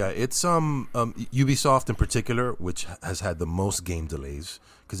 Yeah, it's Ubisoft in particular, which has had the most game delays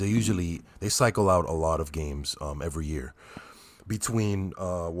because they cycle out a lot of games every year. Between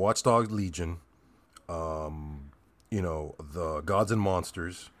Watch Dogs Legion, the Gods and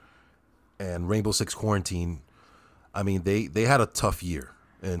Monsters, and Rainbow Six Quarantine. I mean, they had a tough year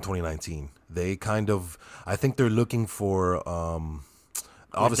in 2019. They I think they're looking for.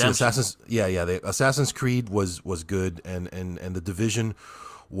 Obviously, Redemption. Assassin's Creed was good, and the Division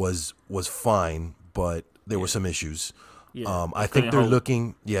was fine, but there were some issues. Yeah, I think they're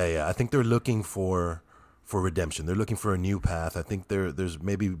looking. I think they're looking for redemption. They're looking for a new path. I think there's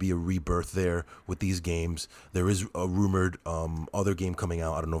maybe be a rebirth there with these games. There is a rumored other game coming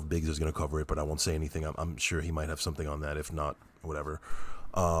out. I don't know if Biggs is going to cover it, but I won't say anything. I'm sure he might have something on that. If not, whatever.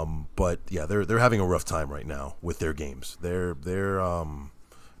 But yeah, they're having a rough time right now with their games.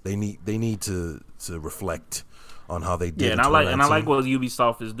 They need to reflect on how they did. Yeah, and I like what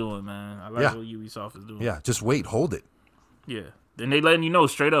Ubisoft is doing, man. I like what Ubisoft is doing. Yeah, just wait, hold it. Yeah, then they letting you know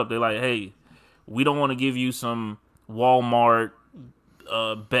straight up. They're like, hey, we don't want to give you some Walmart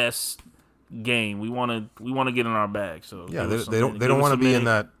best game. We want to get in our bag. So yeah, they don't want to be in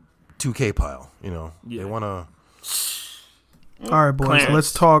that 2K pile. You know, Yeah. They want to. All right, boys. Clarence.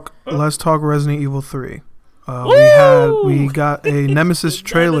 Let's talk Resident Evil 3. We got a Nemesis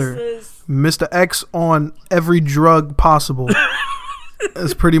trailer. Mr. X on every drug possible.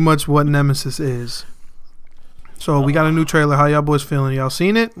 That's pretty much what Nemesis is. So we got a new trailer. How y'all boys feeling? Y'all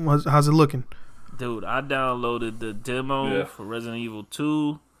seen it? How's it looking? Dude, I downloaded the demo for Resident Evil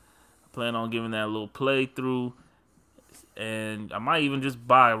 2. I plan on giving that a little playthrough. And I might even just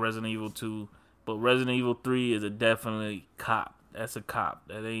buy Resident Evil 2. But Resident Evil 3 is a definitely cop. That's a cop.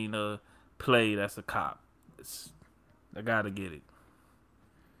 That ain't a play. That's a cop. I gotta get it.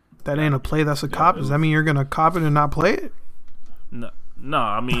 That ain't a play. That's a cop. Does that mean you're gonna cop it and not play it? No.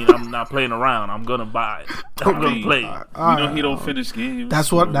 I mean, I'm not playing around. I'm gonna buy it. I'm gonna play it. He don't finish games.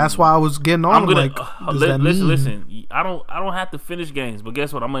 That's why I was getting on. I'm gonna listen. I don't have to finish games, but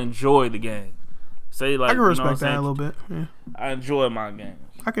guess what? I'm gonna enjoy the game. Say like I can respect that a little bit. Yeah. I enjoy my games.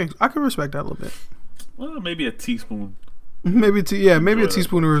 I can respect that a little bit. Well, maybe a teaspoon. Maybe a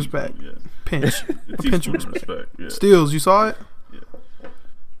teaspoon of respect. Yeah. Pinch. A pinch of respect. Yeah. Steels, you saw it?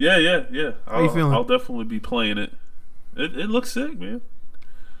 Yeah. How you feeling? I'll definitely be playing it. It looks sick, man.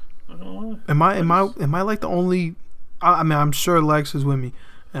 I don't know. Am I like the only? I mean, I'm sure Lex is with me,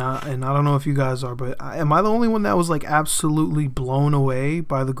 and I don't know if you guys are, but am I the only one that was like absolutely blown away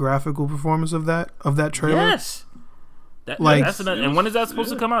by the graphical performance of that trailer? Yes. And when is that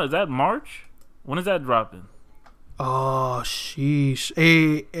supposed to come out? Is that March? When is that dropping? Oh, sheesh.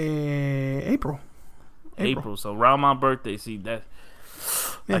 April. So around my birthday. See that?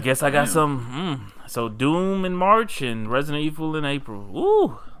 Yeah. I guess I got some. So Doom in March and Resident Evil in April.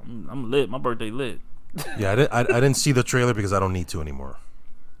 Ooh, I'm lit. My birthday lit. Yeah, I didn't see the trailer because I don't need to anymore.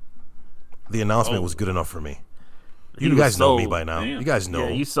 The announcement was good enough for me. You guys know me by now. Damn. You guys know.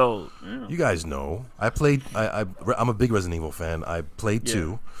 Yeah, you sold. You guys know. I played. I'm a big Resident Evil fan. I played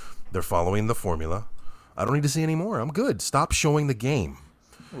 2. They're following the formula. I don't need to see any more. I'm good. Stop showing the game.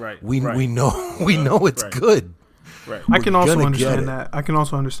 Right. We know it's good. Right. I can also gonna understand get that. I can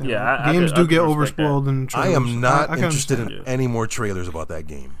also understand Yeah, that. Games do get respect overspoiled that. in trailers. I am not I can interested in understand. any more trailers about that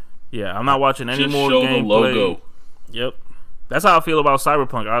game. Yeah, I'm not watching any Just more show the gameplay. logo. Yep. That's how I feel about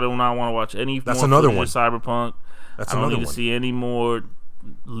Cyberpunk. I do not want to watch any That's more another footage one. of Cyberpunk. That's I don't another need one. to see any more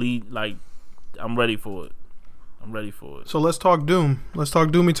lead. I'm ready for it. So let's talk Doom. Let's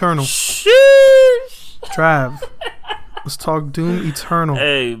talk Doom Eternal. Sheesh. Trav. Let's talk Doom Eternal.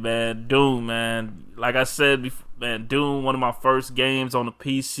 Hey, man. Doom, man. Like I said before, man, Doom, one of my first games on the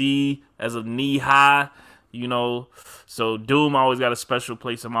PC as a knee-high you know. So Doom always got a special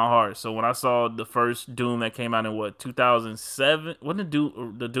place in my heart. So when I saw the first Doom that came out in 2007, when did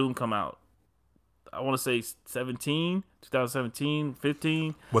the Doom come out? I want to say 2017,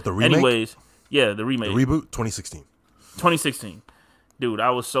 15. What, the remake? Anyways, yeah, the remake. The reboot, 2016. 2016. Dude,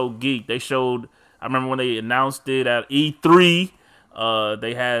 I was so geeked. They showed, I remember when they announced it at E3,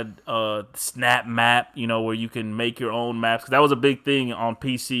 they had Snap Map, you know, where you can make your own maps. 'Cause that was a big thing on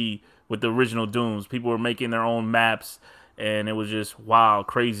PC with the original Dooms. People were making their own maps, and it was just wild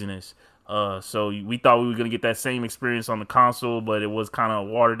craziness. So we thought we were going to get that same experience on the console, but it was kind of a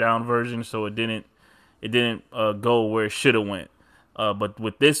watered down version, so it didn't go where it should have went. But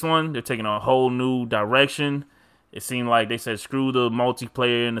with this one, they're taking a whole new direction. It seemed like they said, screw the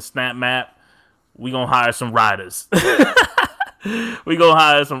multiplayer and the Snap Map. We gonna hire some writers. We gonna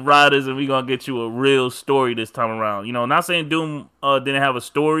hire some writers, and we gonna get you a real story this time around. You know, not saying Doom didn't have a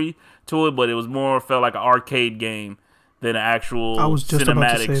story to it, but it was more felt like an arcade game than an actual I was just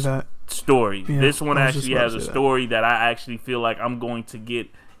about to say that. story. Yeah, This one I was just actually about has to a say that. story that I actually feel like I'm going to get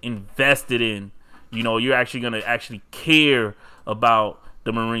invested in. You know, you're actually going to actually care about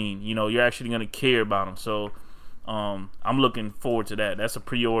the Marine. You know, you're actually going to care about him. So I'm looking forward to that. That's a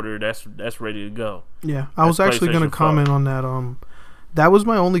pre-order. That's ready to go. Yeah, I was actually going to PlayStation comment on that. That was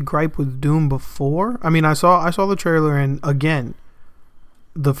my only gripe with Doom before. I mean, I saw the trailer, and again,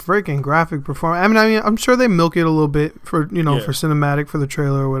 the freaking graphic performance. I mean, I'm sure they milk it a little bit for for cinematic for the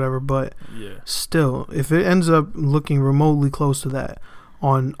trailer or whatever. But still, if it ends up looking remotely close to that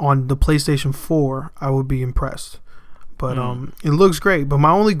on the PlayStation 4, I would be impressed. But it looks great. But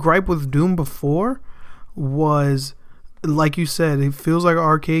my only gripe with Doom before was, like you said, it feels like an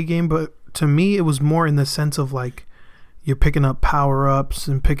arcade game, but to me it was more in the sense of like you're picking up power-ups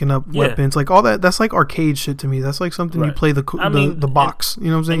and picking up weapons, like all that. That's like arcade shit to me. That's like something you play the box, you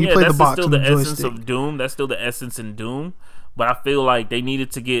know what I'm saying? You play the box still and the the essence joystick. of Doom. That's still the essence in Doom. But I feel like they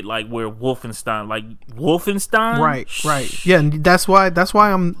needed to get like where Wolfenstein. Right. Yeah, and that's why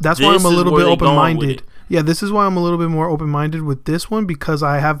I'm a little bit open-minded. Yeah, this is why I'm a little bit more open-minded with this one, because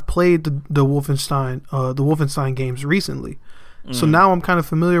I have played the Wolfenstein games recently. So now I'm kind of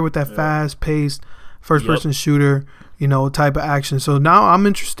familiar with that fast-paced first-person shooter, type of action. So now I'm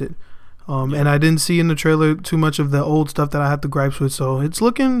interested. And I didn't see in the trailer too much of the old stuff that I have to gripes with. So it's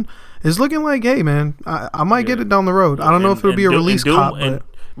looking like, hey man, I might get it down the road. I don't know if it'll be a release cop, but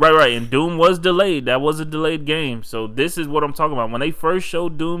Right. And Doom was delayed. That was a delayed game. So this is what I'm talking about. When they first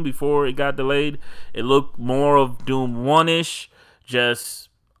showed Doom before it got delayed, it looked more of Doom 1-ish, just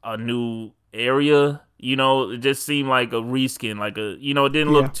a new area. It just seemed like a reskin, it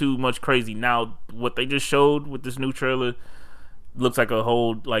didn't look too much crazy. Now, what they just showed with this new trailer looks like a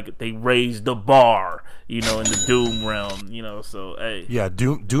whole, like they raised the bar, in the Doom realm, so, hey. Yeah,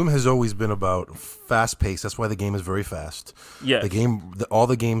 Doom has always been about fast pace. That's why the game is very fast. Yeah. All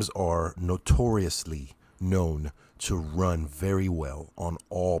the games are notoriously known to run very well on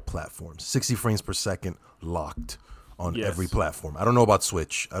all platforms. 60 frames per second locked on every platform. I don't know about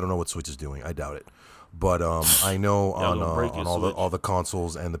Switch. I don't know what Switch is doing. I doubt it. But I know on all the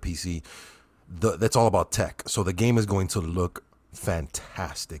consoles and the PC, that's all about tech. So the game is going to look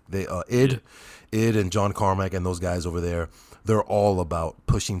fantastic. They id and John Carmack and those guys over there, they're all about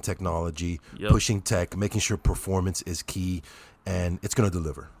pushing technology, pushing tech, making sure performance is key, and it's going to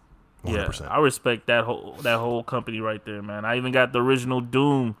deliver 100%. I respect that whole company right there, man. I even got the original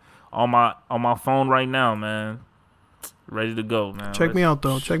Doom on my phone right now, man. Ready to go, man. Check me out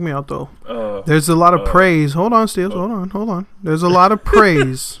though. There's a lot of praise. Hold on, Steels. Hold on. There's a lot of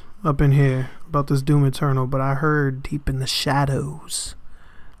praise up in here about this Doom Eternal, but I heard deep in the shadows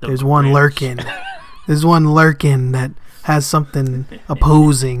there's one lurking. There's one lurking that has something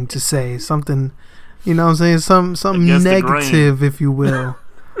opposing to say. Something, what I'm saying? Something negative, if you will,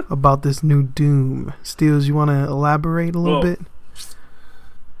 about this new Doom. Steels, you want to elaborate a little bit?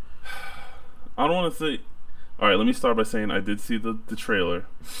 I don't want to say... All right, let me start by saying I did see the trailer.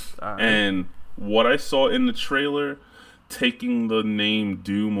 And what I saw in the trailer, taking the name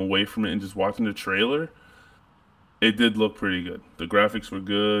Doom away from it and just watching the trailer, it did look pretty good. The graphics were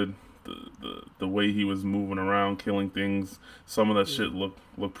good. The way he was moving around, killing things, some of that shit looked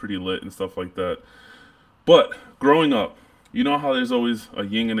pretty lit and stuff like that. But growing up, you know how there's always a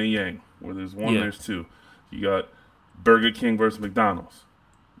yin and a yang, where there's one, there's two. You got Burger King versus McDonald's.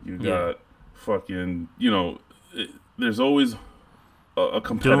 You got fucking, there's always a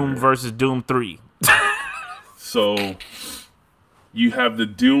competitor. Doom versus Doom 3. So you have the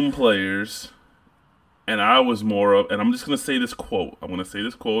Doom players, and I was more of, and I'm just going to say this quote. I'm going to say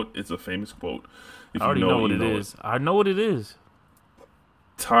this quote. It's a famous quote. If I already know what it is. I know what it is.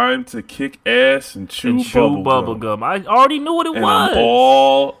 time to kick ass and chew, bubble gum. I already knew what it And was. I'm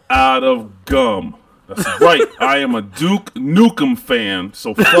all out of gum. That's right. I am a Duke Nukem fan,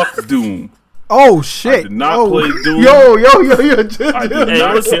 so fuck Doom. Oh shit! I did not play Doom. Yo. I did Hey,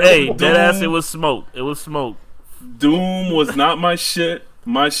 not play hey, Doom. dead ass. It was smoke. It was smoke. Doom was not my shit.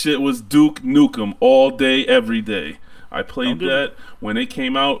 My shit was Duke Nukem all day, every day. I played that when it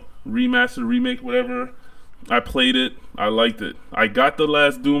came out, remastered, remake, whatever. I played it. I liked it. I got the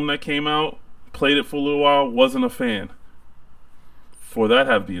last Doom that came out, played it for a little while, wasn't a fan. For that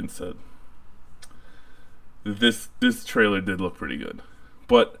have being said, this trailer did look pretty good.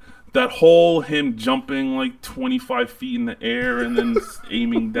 But that whole him jumping like 25 feet in the air and then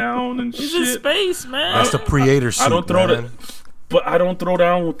aiming down and He's in shit. space, man. That's the Predator suit, I don't throw man. that. But I don't throw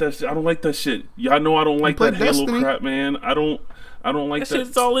down with that shit. I don't like that shit. Y'all know I don't like play that Halo Destiny? crap, man. I don't like That that.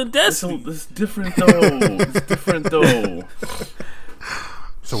 shit's all in Destiny. It's different though. It's different though.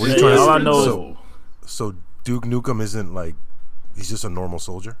 So what are you Yeah, trying all I to know say? So Duke Nukem isn't like he's just a normal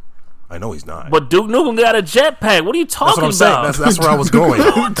soldier? I know he's not. But Duke Nukem got a jetpack. What are you that's talking what I'm saying. about? That's where I was going.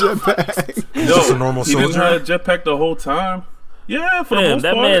 Jetpack. He's just a normal he didn't soldier have a jetpack the whole time. Yeah, for the Man, most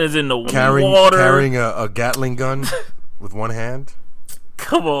that part. man is in the carrying water. a Gatling gun with one hand.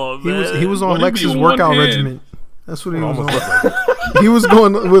 Come on, man. He was on What do you Lex's mean, one workout hand? regimen. That's what he was Almost on. looked like. He was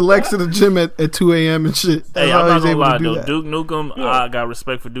going with Lex to the gym at 2 a.m. and shit. That's Hey, how I'm he not was gonna able lie to do though. that. Duke Nukem, Yeah. I got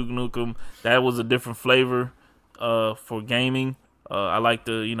respect for Duke Nukem. That was a different flavor for gaming. I like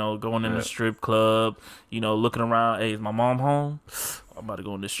the, going in the strip club, looking around. Hey, is my mom home? I'm about to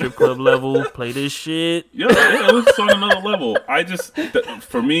go in the strip club level, play this shit. Yeah, it was on another level.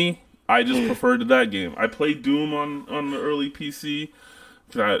 For me, I just preferred that game. I played Doom on the early PC.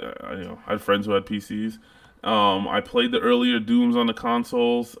 'Cause I had friends who had PCs. I played the earlier Dooms on the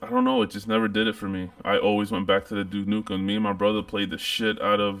consoles. I don't know, it just never did it for me. I always went back to the Duke Nukem. Me and my brother played the shit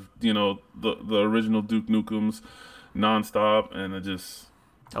out of the original Duke Nukems nonstop, and it just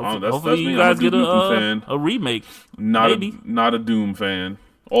Hopefully you me. guys I'm a get Duke Nukem fan. a remake. Not Maybe. not a Doom fan.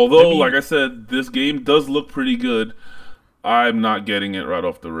 Although, Maybe. like I said, this game does look pretty good. I'm not getting it right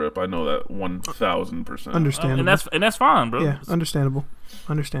off the rip. I know that 1,000%. Understandable. And that's fine, bro. Yeah, understandable.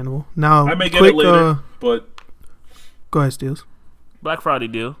 Now, I may get quick, it later, but go ahead, Steels. Black Friday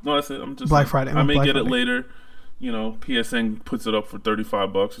deal. no, that's it. I'm just Black saying, Friday. I may Black get it Friday. later. PSN puts it up for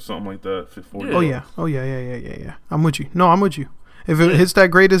 $35 or something like that. $40. Oh yeah. I'm with you. No, I'm with you. If it hits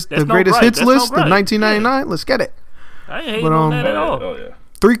that That's the no greatest gripe. hits That's no list, the gripe. 1999, let's get it. I ain't hating But, on that at all. Oh yeah.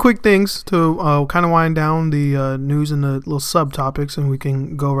 3 quick things to kind of wind down the news and the little subtopics, and we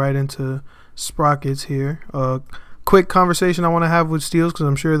can go right into sprockets here. Quick conversation I want to have with Steels, because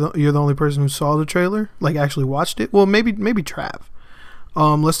I'm sure you're the only person who saw the trailer, like actually watched it. Well, maybe Trav.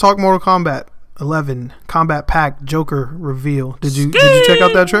 Let's talk Mortal Kombat 11 Combat Pack Joker reveal. Did you check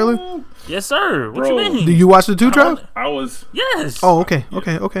out that trailer? Yes, sir. What Bro. you mean? Did you watch the 2, Trav? I was. Yes. Oh, okay. Yes.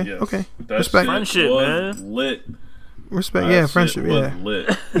 That Respect. shit Friendship, was man. lit. Respect. That Yeah, shit friendship. was Yeah.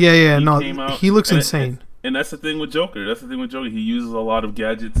 lit. Yeah. He No, came out- he looks and- insane. And that's the thing with Joker. He uses a lot of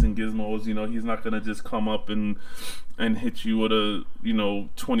gadgets and gizmos. He's not gonna just come up and hit you with a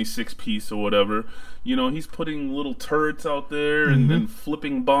 26 piece or whatever. He's putting little turrets out there and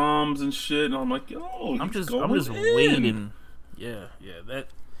flipping bombs and shit. And I'm like, yo, I'm he's just going in. waiting. Yeah.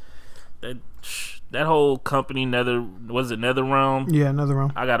 That whole company, NetherRealm? Yeah, another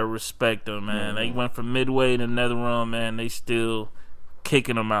round. I gotta respect them, man. They went from Midway to NetherRealm, man. They still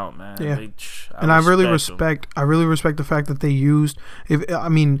kicking them out, man. Yeah. I really them. respect the fact that they used.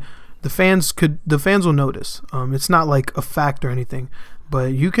 The fans will notice. It's not like a fact or anything,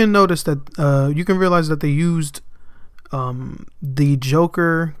 but you can notice that. You can realize that they used the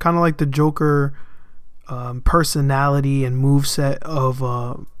Joker, kind of like the Joker personality and moveset of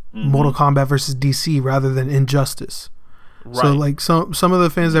Mortal Kombat versus DC, rather than Injustice. Right. So like some of the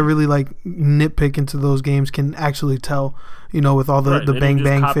fans that really like nitpick into those games can actually tell, with all the Right, they bang didn't just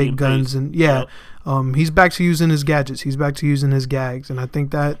bang copy fake and guns paste. and Yep. he's back to using his gadgets. He's back to using his gags, and I think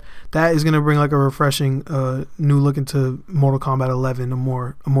that is gonna bring like a refreshing new look into Mortal Kombat 11, a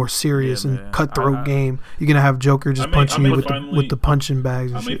more serious Yeah, and man. cutthroat game. You're gonna have Joker just punching you with finally- the punching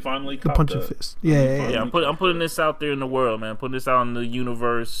bags I and may shit, finally the cop punching that. fist. I may Yeah. finally Yeah, I'm putting this out there in the world, man. Putting this out in the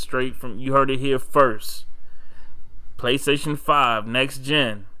universe, straight from, you heard it here first. PlayStation 5 next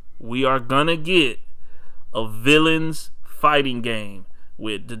gen, we are gonna get a villains fighting game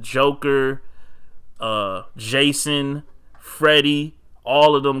with the Joker, Jason, Freddy,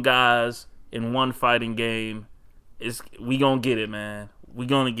 all of them guys in one fighting game. We gonna get it, man. We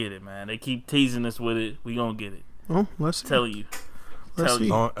gonna get it, man. They keep teasing us with it. We gonna get it. Oh, let's see. Telling you. Let's Tell see.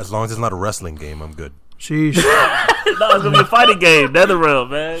 you. As long as it's not a wrestling game, I'm good. Sheesh. No, it's gonna be a fighting game. NetherRealm,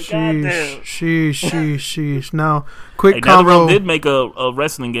 man. Goddamn. Sheesh. Now, quick Hey, combo. NetherRealm did make a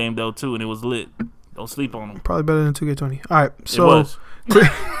wrestling game though too, and it was lit. Don't sleep on them. Probably better than 2K20. All right, It so was.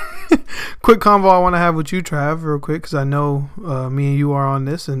 quick convo I want to have with you, Trav, real quick, because I know me and you are on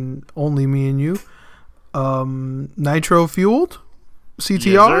this, and only me and you. Nitro fueled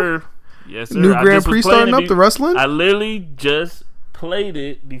CTR, Yes, sir. new I Grand just was Prix playing starting it up. The wrestling. I literally just played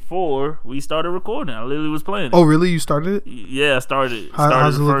it before we started recording. I literally was playing it. Oh, really? You started it? Yeah, I started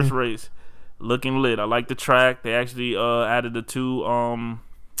How's the it first looking? race. Looking lit. I like the track. They actually added the two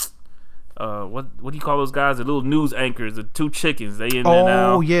what do you call those guys? The little news anchors, the two chickens. They in there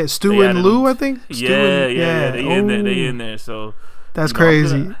now. Oh yeah, Stu They and added Lou, them. I think. Stu Yeah. and- They in there. They Oh, in there. So That's you know,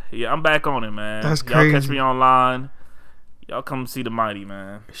 crazy. I'm back on it, man. That's Y'all catch crazy. me online. Y'all come see the mighty,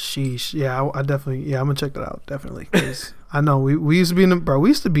 man. Sheesh. Yeah, I definitely. Yeah, I'm gonna check that out definitely. 'Cause I know we used to be in them, bro. We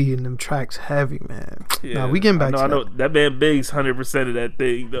used to be in them tracks heavy, man. Nah, we getting back I to know that. that man Biggs 100% of that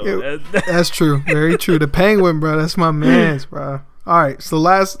thing though. Yeah. That- That's true. Very true. The Penguin, bro. That's my man's, bro. All right. So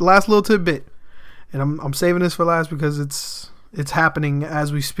last little tidbit, and I'm saving this for last because it's happening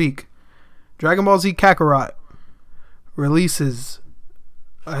as we speak. Dragon Ball Z Kakarot releases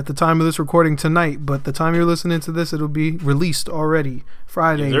at the time of this recording tonight, but the time you're listening to this, it'll be released already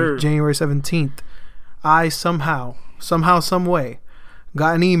Friday, Yes, sir. January 17th. I somehow, some way,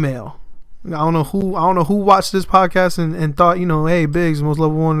 got an email. I don't know who watched this podcast and thought, hey, Biggs, the most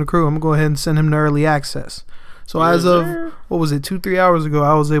level one in the crew. I'm gonna go ahead and send him the early access. So Yes, as of sir. what was it, 2-3 hours ago,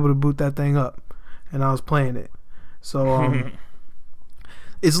 I was able to boot that thing up, and I was playing it. So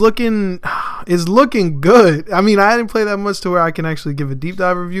it's looking good. I mean, I didn't play that much to where I can actually give a deep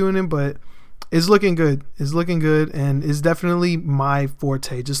dive review in it, but it's looking good. It's looking good, and it's definitely my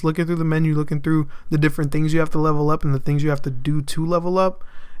forte. Just looking through the menu, looking through the different things you have to level up and the things you have to do to level up.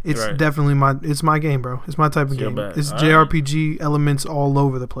 It's Right. definitely my game, bro. It's my type of It's your game. bag. It's All JRPG elements all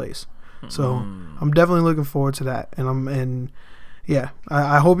over the place. So I'm definitely looking forward to that, and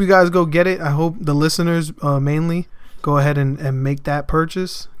I hope you guys go get it. I hope the listeners mainly go ahead and make that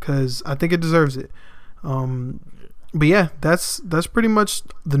purchase because I think it deserves it. But yeah, that's pretty much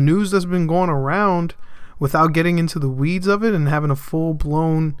the news that's been going around without getting into the weeds of it and having a full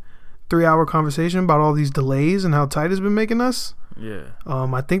blown 3-hour conversation about all these delays and how tight it's been making us. Yeah.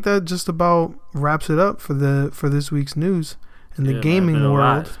 I think that just about wraps it up for this week's news in the Yeah, man, gaming it's been a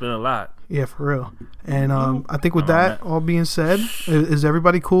lot. world. It's been a lot. Yeah, for real. And I think with Oh, that man. all being said, is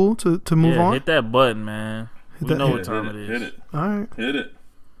everybody cool to move Yeah, on? hit that button, man. We that- know hit what time it is. Hit it. All right. Hit it.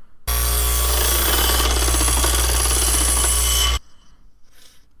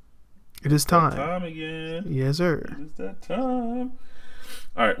 It is time. Time again. Yes, sir. It's that time.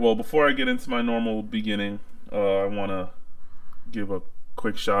 All right. Well, before I get into my normal beginning, I want to give a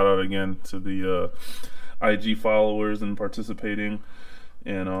quick shout out again to the IG followers and participating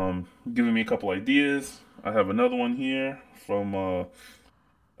and giving me a couple ideas. I have another one here from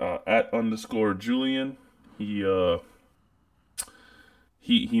 @_Julian.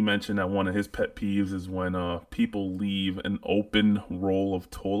 He mentioned that one of his pet peeves is when people leave an open roll of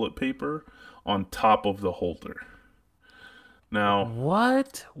toilet paper on top of the holder. Now,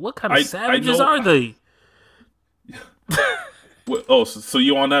 What? What kind of I savages know- are they? so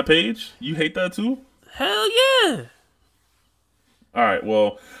you on that page? You hate that too? Hell yeah. All right.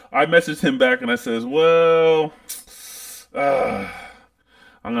 Well, I messaged him back and I says, "Well,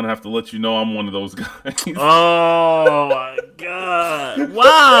 I'm gonna have to let you know I'm one of those guys." Oh my god.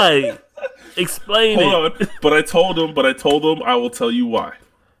 Why? Explain Hold it. on. But I told him I will tell you why.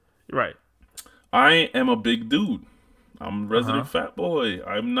 Right. I am a big dude. I'm a resident fat boy.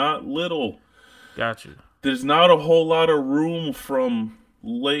 I'm not little. Got you. There's not a whole lot of room from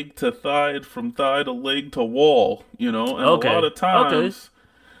leg to thigh, from thigh to leg to wall, and Okay. a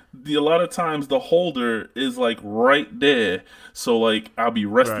lot of times the holder is like right there, so like I'll be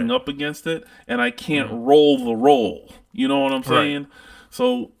resting Right. up against it and I can't roll the roll, you know what I'm Right. saying?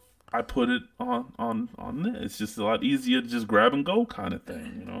 So I put it on there. It's just a lot easier to just grab and go kind of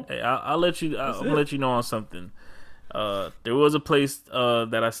thing, Hey, I'll let you. I'm gonna it. let you know on something. There was a place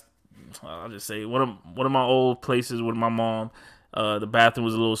that I'll just say one of my old places with my mom. The bathroom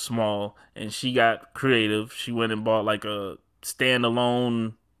was a little small, and she got creative. She went and bought like a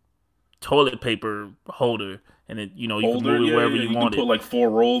standalone toilet paper holder, and it you can move it wherever you want can put it. like 4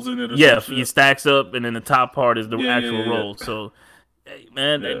 rolls in it. Or Yeah, some it shit. stacks up, and then the top part is the Yeah, actual yeah, yeah. roll. So, hey,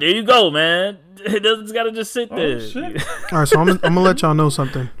 man, Yeah. there you go, man. It doesn't gotta just sit there. Oh shit! All right, so I'm gonna let y'all know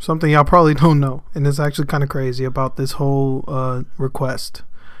something y'all probably don't know, and it's actually kind of crazy about this whole request.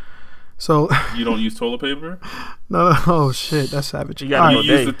 So You don't use toilet paper? no, oh shit, that's savage. You got All to right.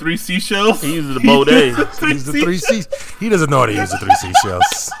 You use the 3 seashells? He uses the Baudet. Use the 3 C's. He doesn't know how to use the 3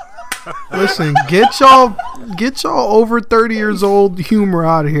 seashells. Listen, get y'all over 30 years old humor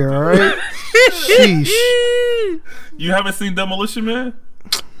out of here, all right? Sheesh. You haven't seen Demolition Man?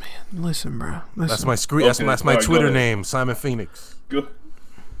 Listen, bro. Listen. That's my screen. Okay, That's my alright, go Twitter ahead. name, Simon Phoenix. Go.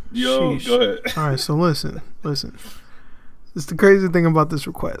 Yo, Sheesh. go ahead. All right, so listen. It's the crazy thing about this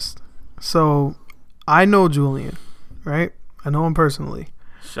request. So, I know Julian, right? I know him personally.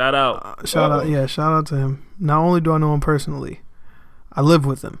 Shout out. Shout out to him. Not only do I know him personally, I live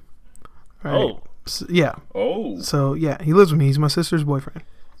with him. Right? Oh. So, yeah. Oh. So, yeah, he lives with me. He's my sister's boyfriend.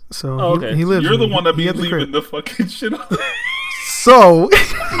 So, Oh, okay. he lives You're with the me. one that He be at the crib. leaving the fucking shit on. So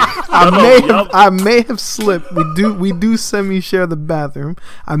I may have slipped. We do semi-share the bathroom.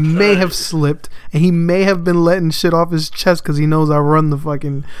 I may have slipped, and he may have been letting shit off his chest because he knows I run the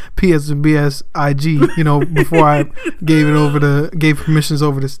fucking PS&BS IG. You know, before I gave permissions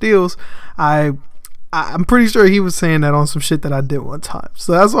over to Steels, I'm pretty sure he was saying that on some shit that I did one time.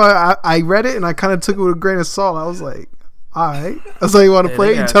 So that's why I read it and I kind of took it with a grain of salt. I was like, all right. That's how you want to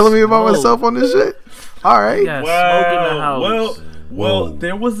play it? You telling me about myself on this shit? All right. Yeah, smoke in the house. Well, Whoa.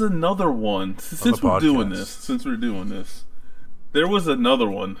 there was another one. Since the we're doing podcast. this, there was another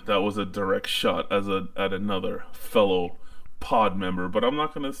one that was a direct shot at another fellow pod member. But I'm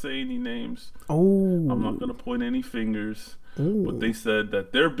not gonna say any names. Oh. I'm not gonna point any fingers. But they said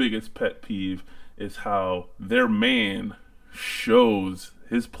that their biggest pet peeve is how their man shows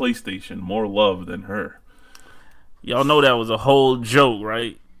his PlayStation more love than her. Y'all know that was a whole joke,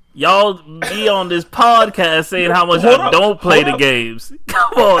 right? Y'all be on this podcast saying how much I don't play the games.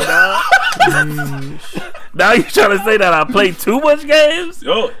 Come on, now. Now you trying to say that I play too much games?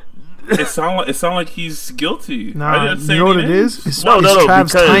 Yo, it sound like he's guilty. Nah, I didn't say you know what any it names. is? It's No,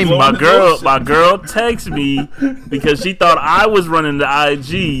 Trav's because timing. my girl texted me because she thought I was running the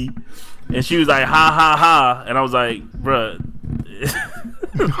IG, and she was like, ha ha ha, and I was like, bruh.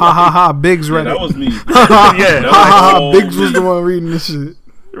 Ha ha ha. Biggs read That it. was me. Yeah. That Ha ha ha. was Biggs was me. the one reading this shit.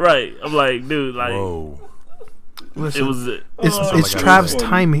 Right. I'm like, dude, like, Whoa. Listen, it was. It's Oh, it's like I Trav's was-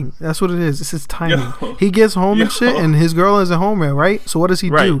 timing. That's what it is. It's his timing. Yo. He gets home and shit, Yo. and his girl isn't home yet, right? So what does he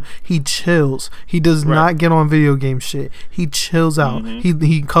Right. do? He chills. He does Right. not get on video game shit. He chills out.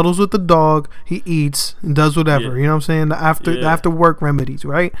 He cuddles with the dog. He eats and does whatever. Yeah. You know what I'm saying? The after work remedies,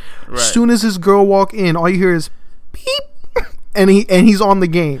 right? Right. As soon as his girl walk in, all you hear is beep, and he's on the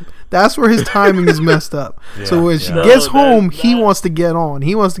game. That's where his timing is messed up. So when she yeah. gets No, home, that- he wants to get on.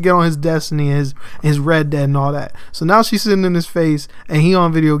 He wants to get on his Destiny, his Red Dead, and all that. So now she's sitting in his face, and he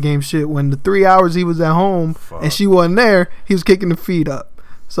on video game shit. When the 3 hours he was at home and she wasn't there, he was kicking the feet up.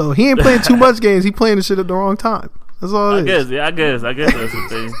 So he ain't playing too much games. He playing the shit at the wrong time. That's all I it guess, is. yeah, I guess that's the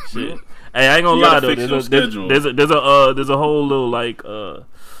thing. Shit. Hey, I ain't gonna You lie gotta though. fix There's your a, schedule. there's a whole little like a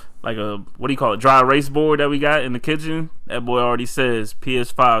what do you call it? Dry erase board that we got in the kitchen. That boy already says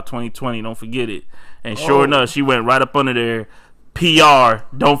PS5 2020. Don't forget it. And sure enough, she went right up under there. PR.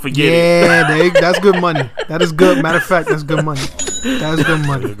 Don't forget it. Yeah, that's good money. That is good. Matter of fact, that's good money. That's good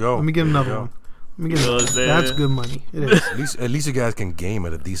money. There you go. Let me get another There you one. Let me get You know another. what I'm saying? That's good money. It is. At least you guys can game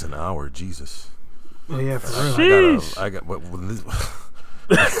at a decent hour. Jesus. Oh yeah, for real. Sheesh. I got what this.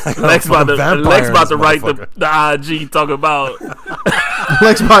 Lex about to write motherfucker. the IG talk about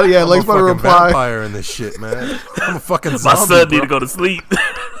Lex about to I'm a reply. fucking vampire in this shit, man. I'm a fucking my zombie, son bro. need to go to sleep.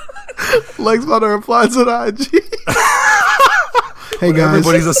 Lex about to reply to the IG. Hey guys.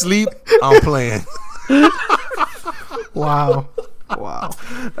 Everybody's asleep. I'm playing. Wow.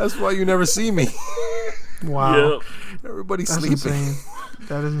 That's why you never see me. Wow. Yep. Everybody's That's sleeping. insane.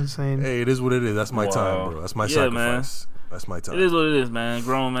 That is insane. Hey, it is what it is. That's my Wow. time, bro. That's my Yeah, sacrifice. That's my time. It is what it is, man.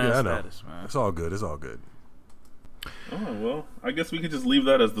 Grown man Yeah, I know. status, man. It's all good. It's all good. Oh well, I guess we could just leave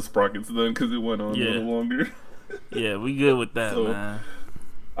that as the sprockets then, because it went on a Yeah. little longer. Yeah, we good with that, So- man.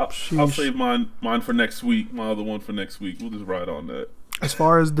 I'll Sheesh. save mine for next week. My other one for next week. We'll just ride on that. As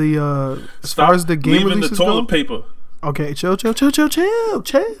far as the Stop game leaving releases the toilet go, paper. okay, chill.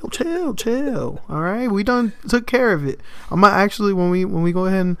 All right, we done took care of it. I'm gonna actually when we go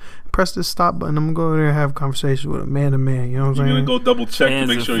ahead and press this stop button, I'm gonna go over there and have a conversation with a man to man. You know what You're I'm gonna saying? go double check to Hands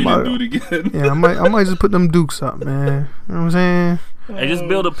make and sure you feet. didn't do it again. Yeah, I might just put them dukes up, man. You know what I'm saying? And just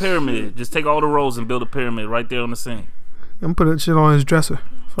build a pyramid. Just take all the rows and build a pyramid right there on the sink. I'm putting shit on his dresser.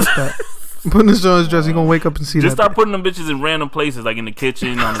 Fuck that. I'm putting this on his dresser. He gonna wake up and see Just that. start putting them bitches in random places, like in the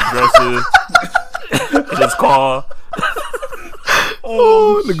kitchen, on the dresser, in his car.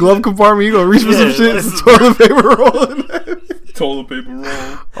 Oh, the glove compartment. You gonna reach for some Yeah, shit? that's- Some toilet paper rolling. Toilet paper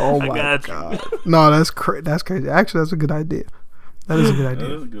roll. Oh I my got you. god! No, that's crazy. That's crazy. Actually, that's a good idea. That is a good That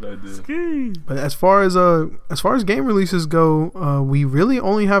idea. is a good idea. But as far as game releases go, we really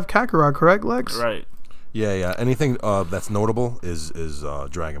only have Kakarot, correct, Lex? Right. Yeah. Anything that's notable is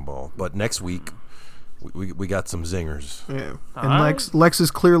Dragon Ball. But next week, we got some zingers. Yeah. All And right. Lex is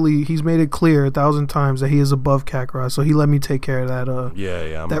clearly, he's made it clear 1,000 times that he is above Kakarot, so he let me take care of that.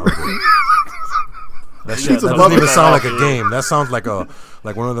 Yeah. I'm That- good. That He's shit that above doesn't even it. sound like a game. That sounds like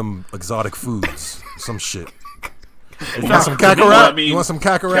one of them exotic foods. Some shit. You want some I Kakarot? mean, You want some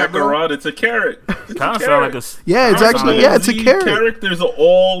Kakarot? bro? Kakarot, it's a carrot. Kind of sound like a Yeah, it's Sounds actually, like yeah, it's a These carrot. characters are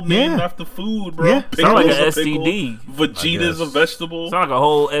all named Yeah. after food, bro. Yeah. sound like Pickles an a pickle, STD. Vegeta's a guess. vegetable. Sound like a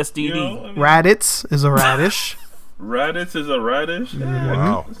whole STD. You know, I mean, Raditz is a radish. Raditz is a radish. Yeah.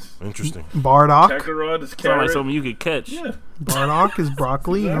 Wow, interesting. Bardock. Kakarot is Sound like carrot. something you could catch. Yeah. Bardock is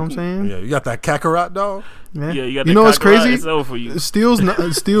broccoli, you know what I'm saying? Yeah, you got that Kakarot, dog. Yeah, you got. You the know what's Kakarot, crazy? It's over for you. Steals,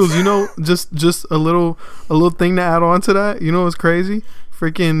 you know, just a little thing to add on to that. You know what's crazy?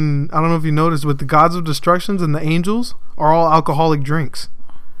 Freaking, I don't know if you noticed, but the Gods of Destructions and the Angels are all alcoholic drinks.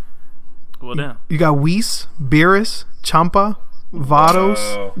 Well, then. You got Whis, Beerus, Champa,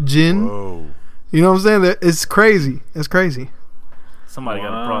 Vados, Wow. Gin. Whoa. You know what I'm saying? It's crazy. It's crazy. Somebody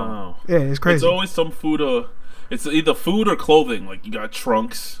got a problem. Wow. Yeah, it's It's crazy. always some food. It's either food or clothing. Like you got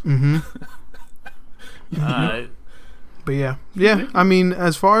trunks. All right. But yeah. I mean,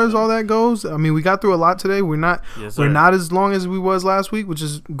 as far as all that goes, I mean, we got through a lot today. We're not Yes, we're sir. not as long as we was last week, which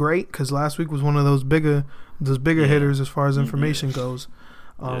is great because last week was one of those bigger hitters as far as information goes.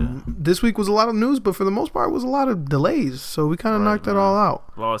 This week was a lot of news, but for the most part, it was a lot of delays. So we kind of knocked it all out.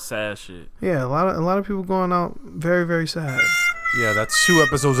 A lot of sad shit. Yeah, a lot of people going out very, very sad. Yeah, that's 2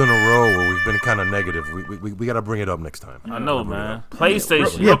 episodes in a row where we've been kind of negative. We got to bring it up next time. I know, man.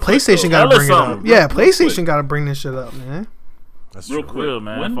 PlayStation. Yeah, PlayStation got Tell to us bring it up. something. Yeah, Real PlayStation quick. got to bring this shit up, man. That's Real true. quick, Real,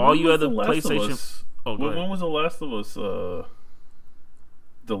 man. For all you was other The Last of PlayStation- Us- Oh, go when ahead. was The Last of Us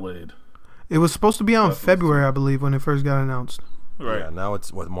delayed? It was supposed to be out in That's February, I believe, when it first got announced. Right. Yeah, now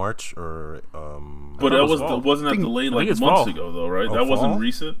it's what, March or But thought that it was was fall. wasn't that think- delayed I like think it's months fall. ago though, right? Oh, That wasn't fall?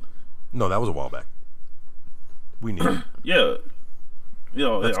 recent. no, that was a while back. We knew. Yeah. Yeah,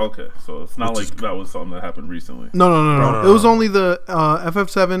 okay. So it's not Which like is- that was something that happened recently. No. No. It was only the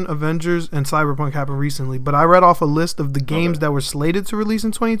FF7, Avengers, and Cyberpunk happened recently. But I read off a list of the games that were slated to release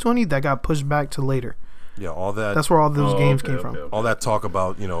in 2020 that got pushed back to later. Yeah, all that. That's where all those Oh, games okay, came from. okay, okay. all that talk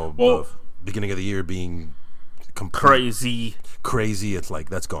about Well- the beginning of the year being crazy. It's like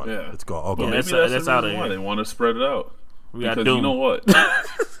that's gone. Yeah. It's gone. All But gone. maybe that's- that's that's the out reason of why here. they want to spread it out. We got Because Doom. you know what?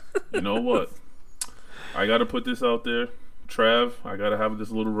 You know what? I got to put this out there. Trav, I got to have this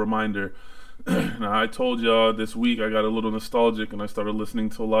little reminder. Now, I told y'all this week I got a little nostalgic and I started listening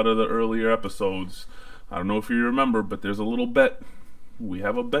to a lot of the earlier episodes. I don't know if you remember, but there's a little bet. We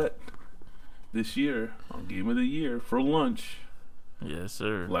have a bet this year on Game of the Year for lunch. Yes,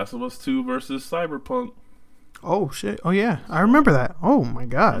 sir. Last of Us 2 versus Cyberpunk. Oh shit! Oh yeah, I remember that. Oh my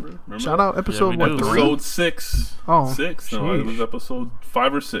god! Remember Shout out episode Yeah, we what do. 3? Episode 6. Oh, 6? No, it was sheesh. episode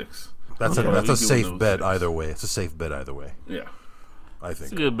 5 or 6. That's Okay. a We doing safe those bet things. either way. It's a safe bet either way. Yeah. I It's a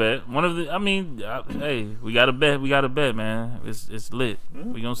think. good bet. One of the, I mean, hey, we got to bet. We got to bet, man. It's lit.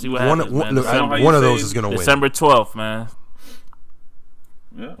 We gonna see what One, happens, one, man. look, December- how you one of say those is gonna win. December 12th, man.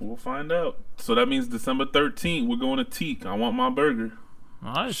 Yeah, we'll find out. So that means December 13th, we're going to Teak. I want my burger.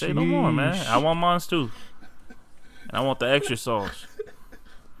 All right, say no more, man. Sheesh. I want mine too, and I want the extra sauce.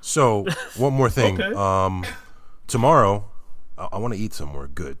 So one more thing. Okay. Tomorrow, I want to eat somewhere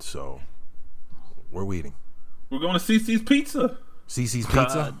good. So where are we eating? We're going to CC's Pizza. CC's Pizza.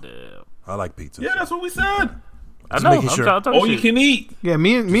 God damn. I like pizza. Yeah, that's what we said. I know. I'm making sure. trying to talk Oh, you shit. can eat. Yeah,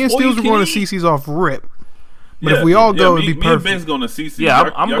 me and all Steels you were going can to eat. CC's off rip. But Yeah, if we all yeah, go, me, it'd be me and perfect. Ben's going to CC's. Yeah,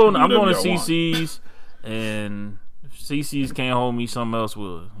 Y'all- I'm y'all going. can I'm do going to whatever y'all want. CC's, and if CC's can't hold me, something else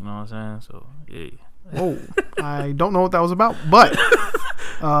will. You know what I'm saying? So yeah, Whoa, I don't know what that was about, but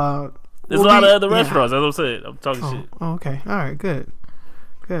there's we'll a lot be- of other yeah. restaurants. As I'm saying, I'm talking Oh, shit. oh, okay. All right. Good.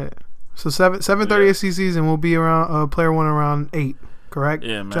 So 7:30 at CC's, and we'll be around player one around 8. Correct?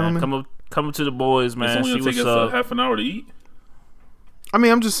 Yeah, man. Gentlemen? Come up to the boys, It's man. only See going to what's take us up. half an hour to eat. I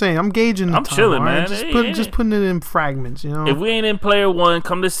mean, I'm just saying. I'm gauging. The I'm time, chilling, all right? man. Just, Hey, just hey. putting it in fragments. You know. If we ain't in player one,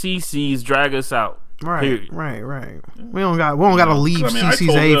 come to CC's. Drag us out. right. period. Right. We don't got to leave I mean, I CC's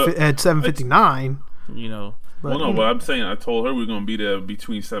told her- at 7:59. You know. But Well, no, but I'm saying I told her we're going to be there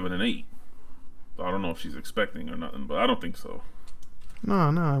between 7 and 8. I don't know if she's expecting or nothing, but I don't think so.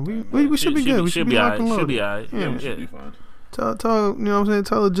 No. We should be good. We should be all locked right. and Should loaded. be alright. Yeah, We Yeah. should be fine. Tell you know what I'm saying.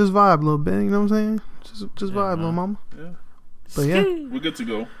 Tell her just vibe a little bit. You know what I'm saying. Just vibe, little mama. Yeah. But yeah, We're good to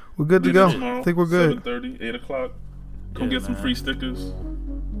go. we're good to Be there go. tomorrow, I think we're good. 7:30, 8 o'clock. Come Yeah, get some man. free stickers.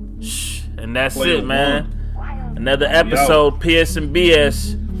 And that's Player it, man. And Another episode, PS and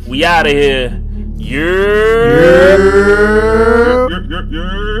BS. We out of here. Yeah.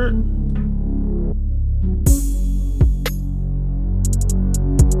 Yeah.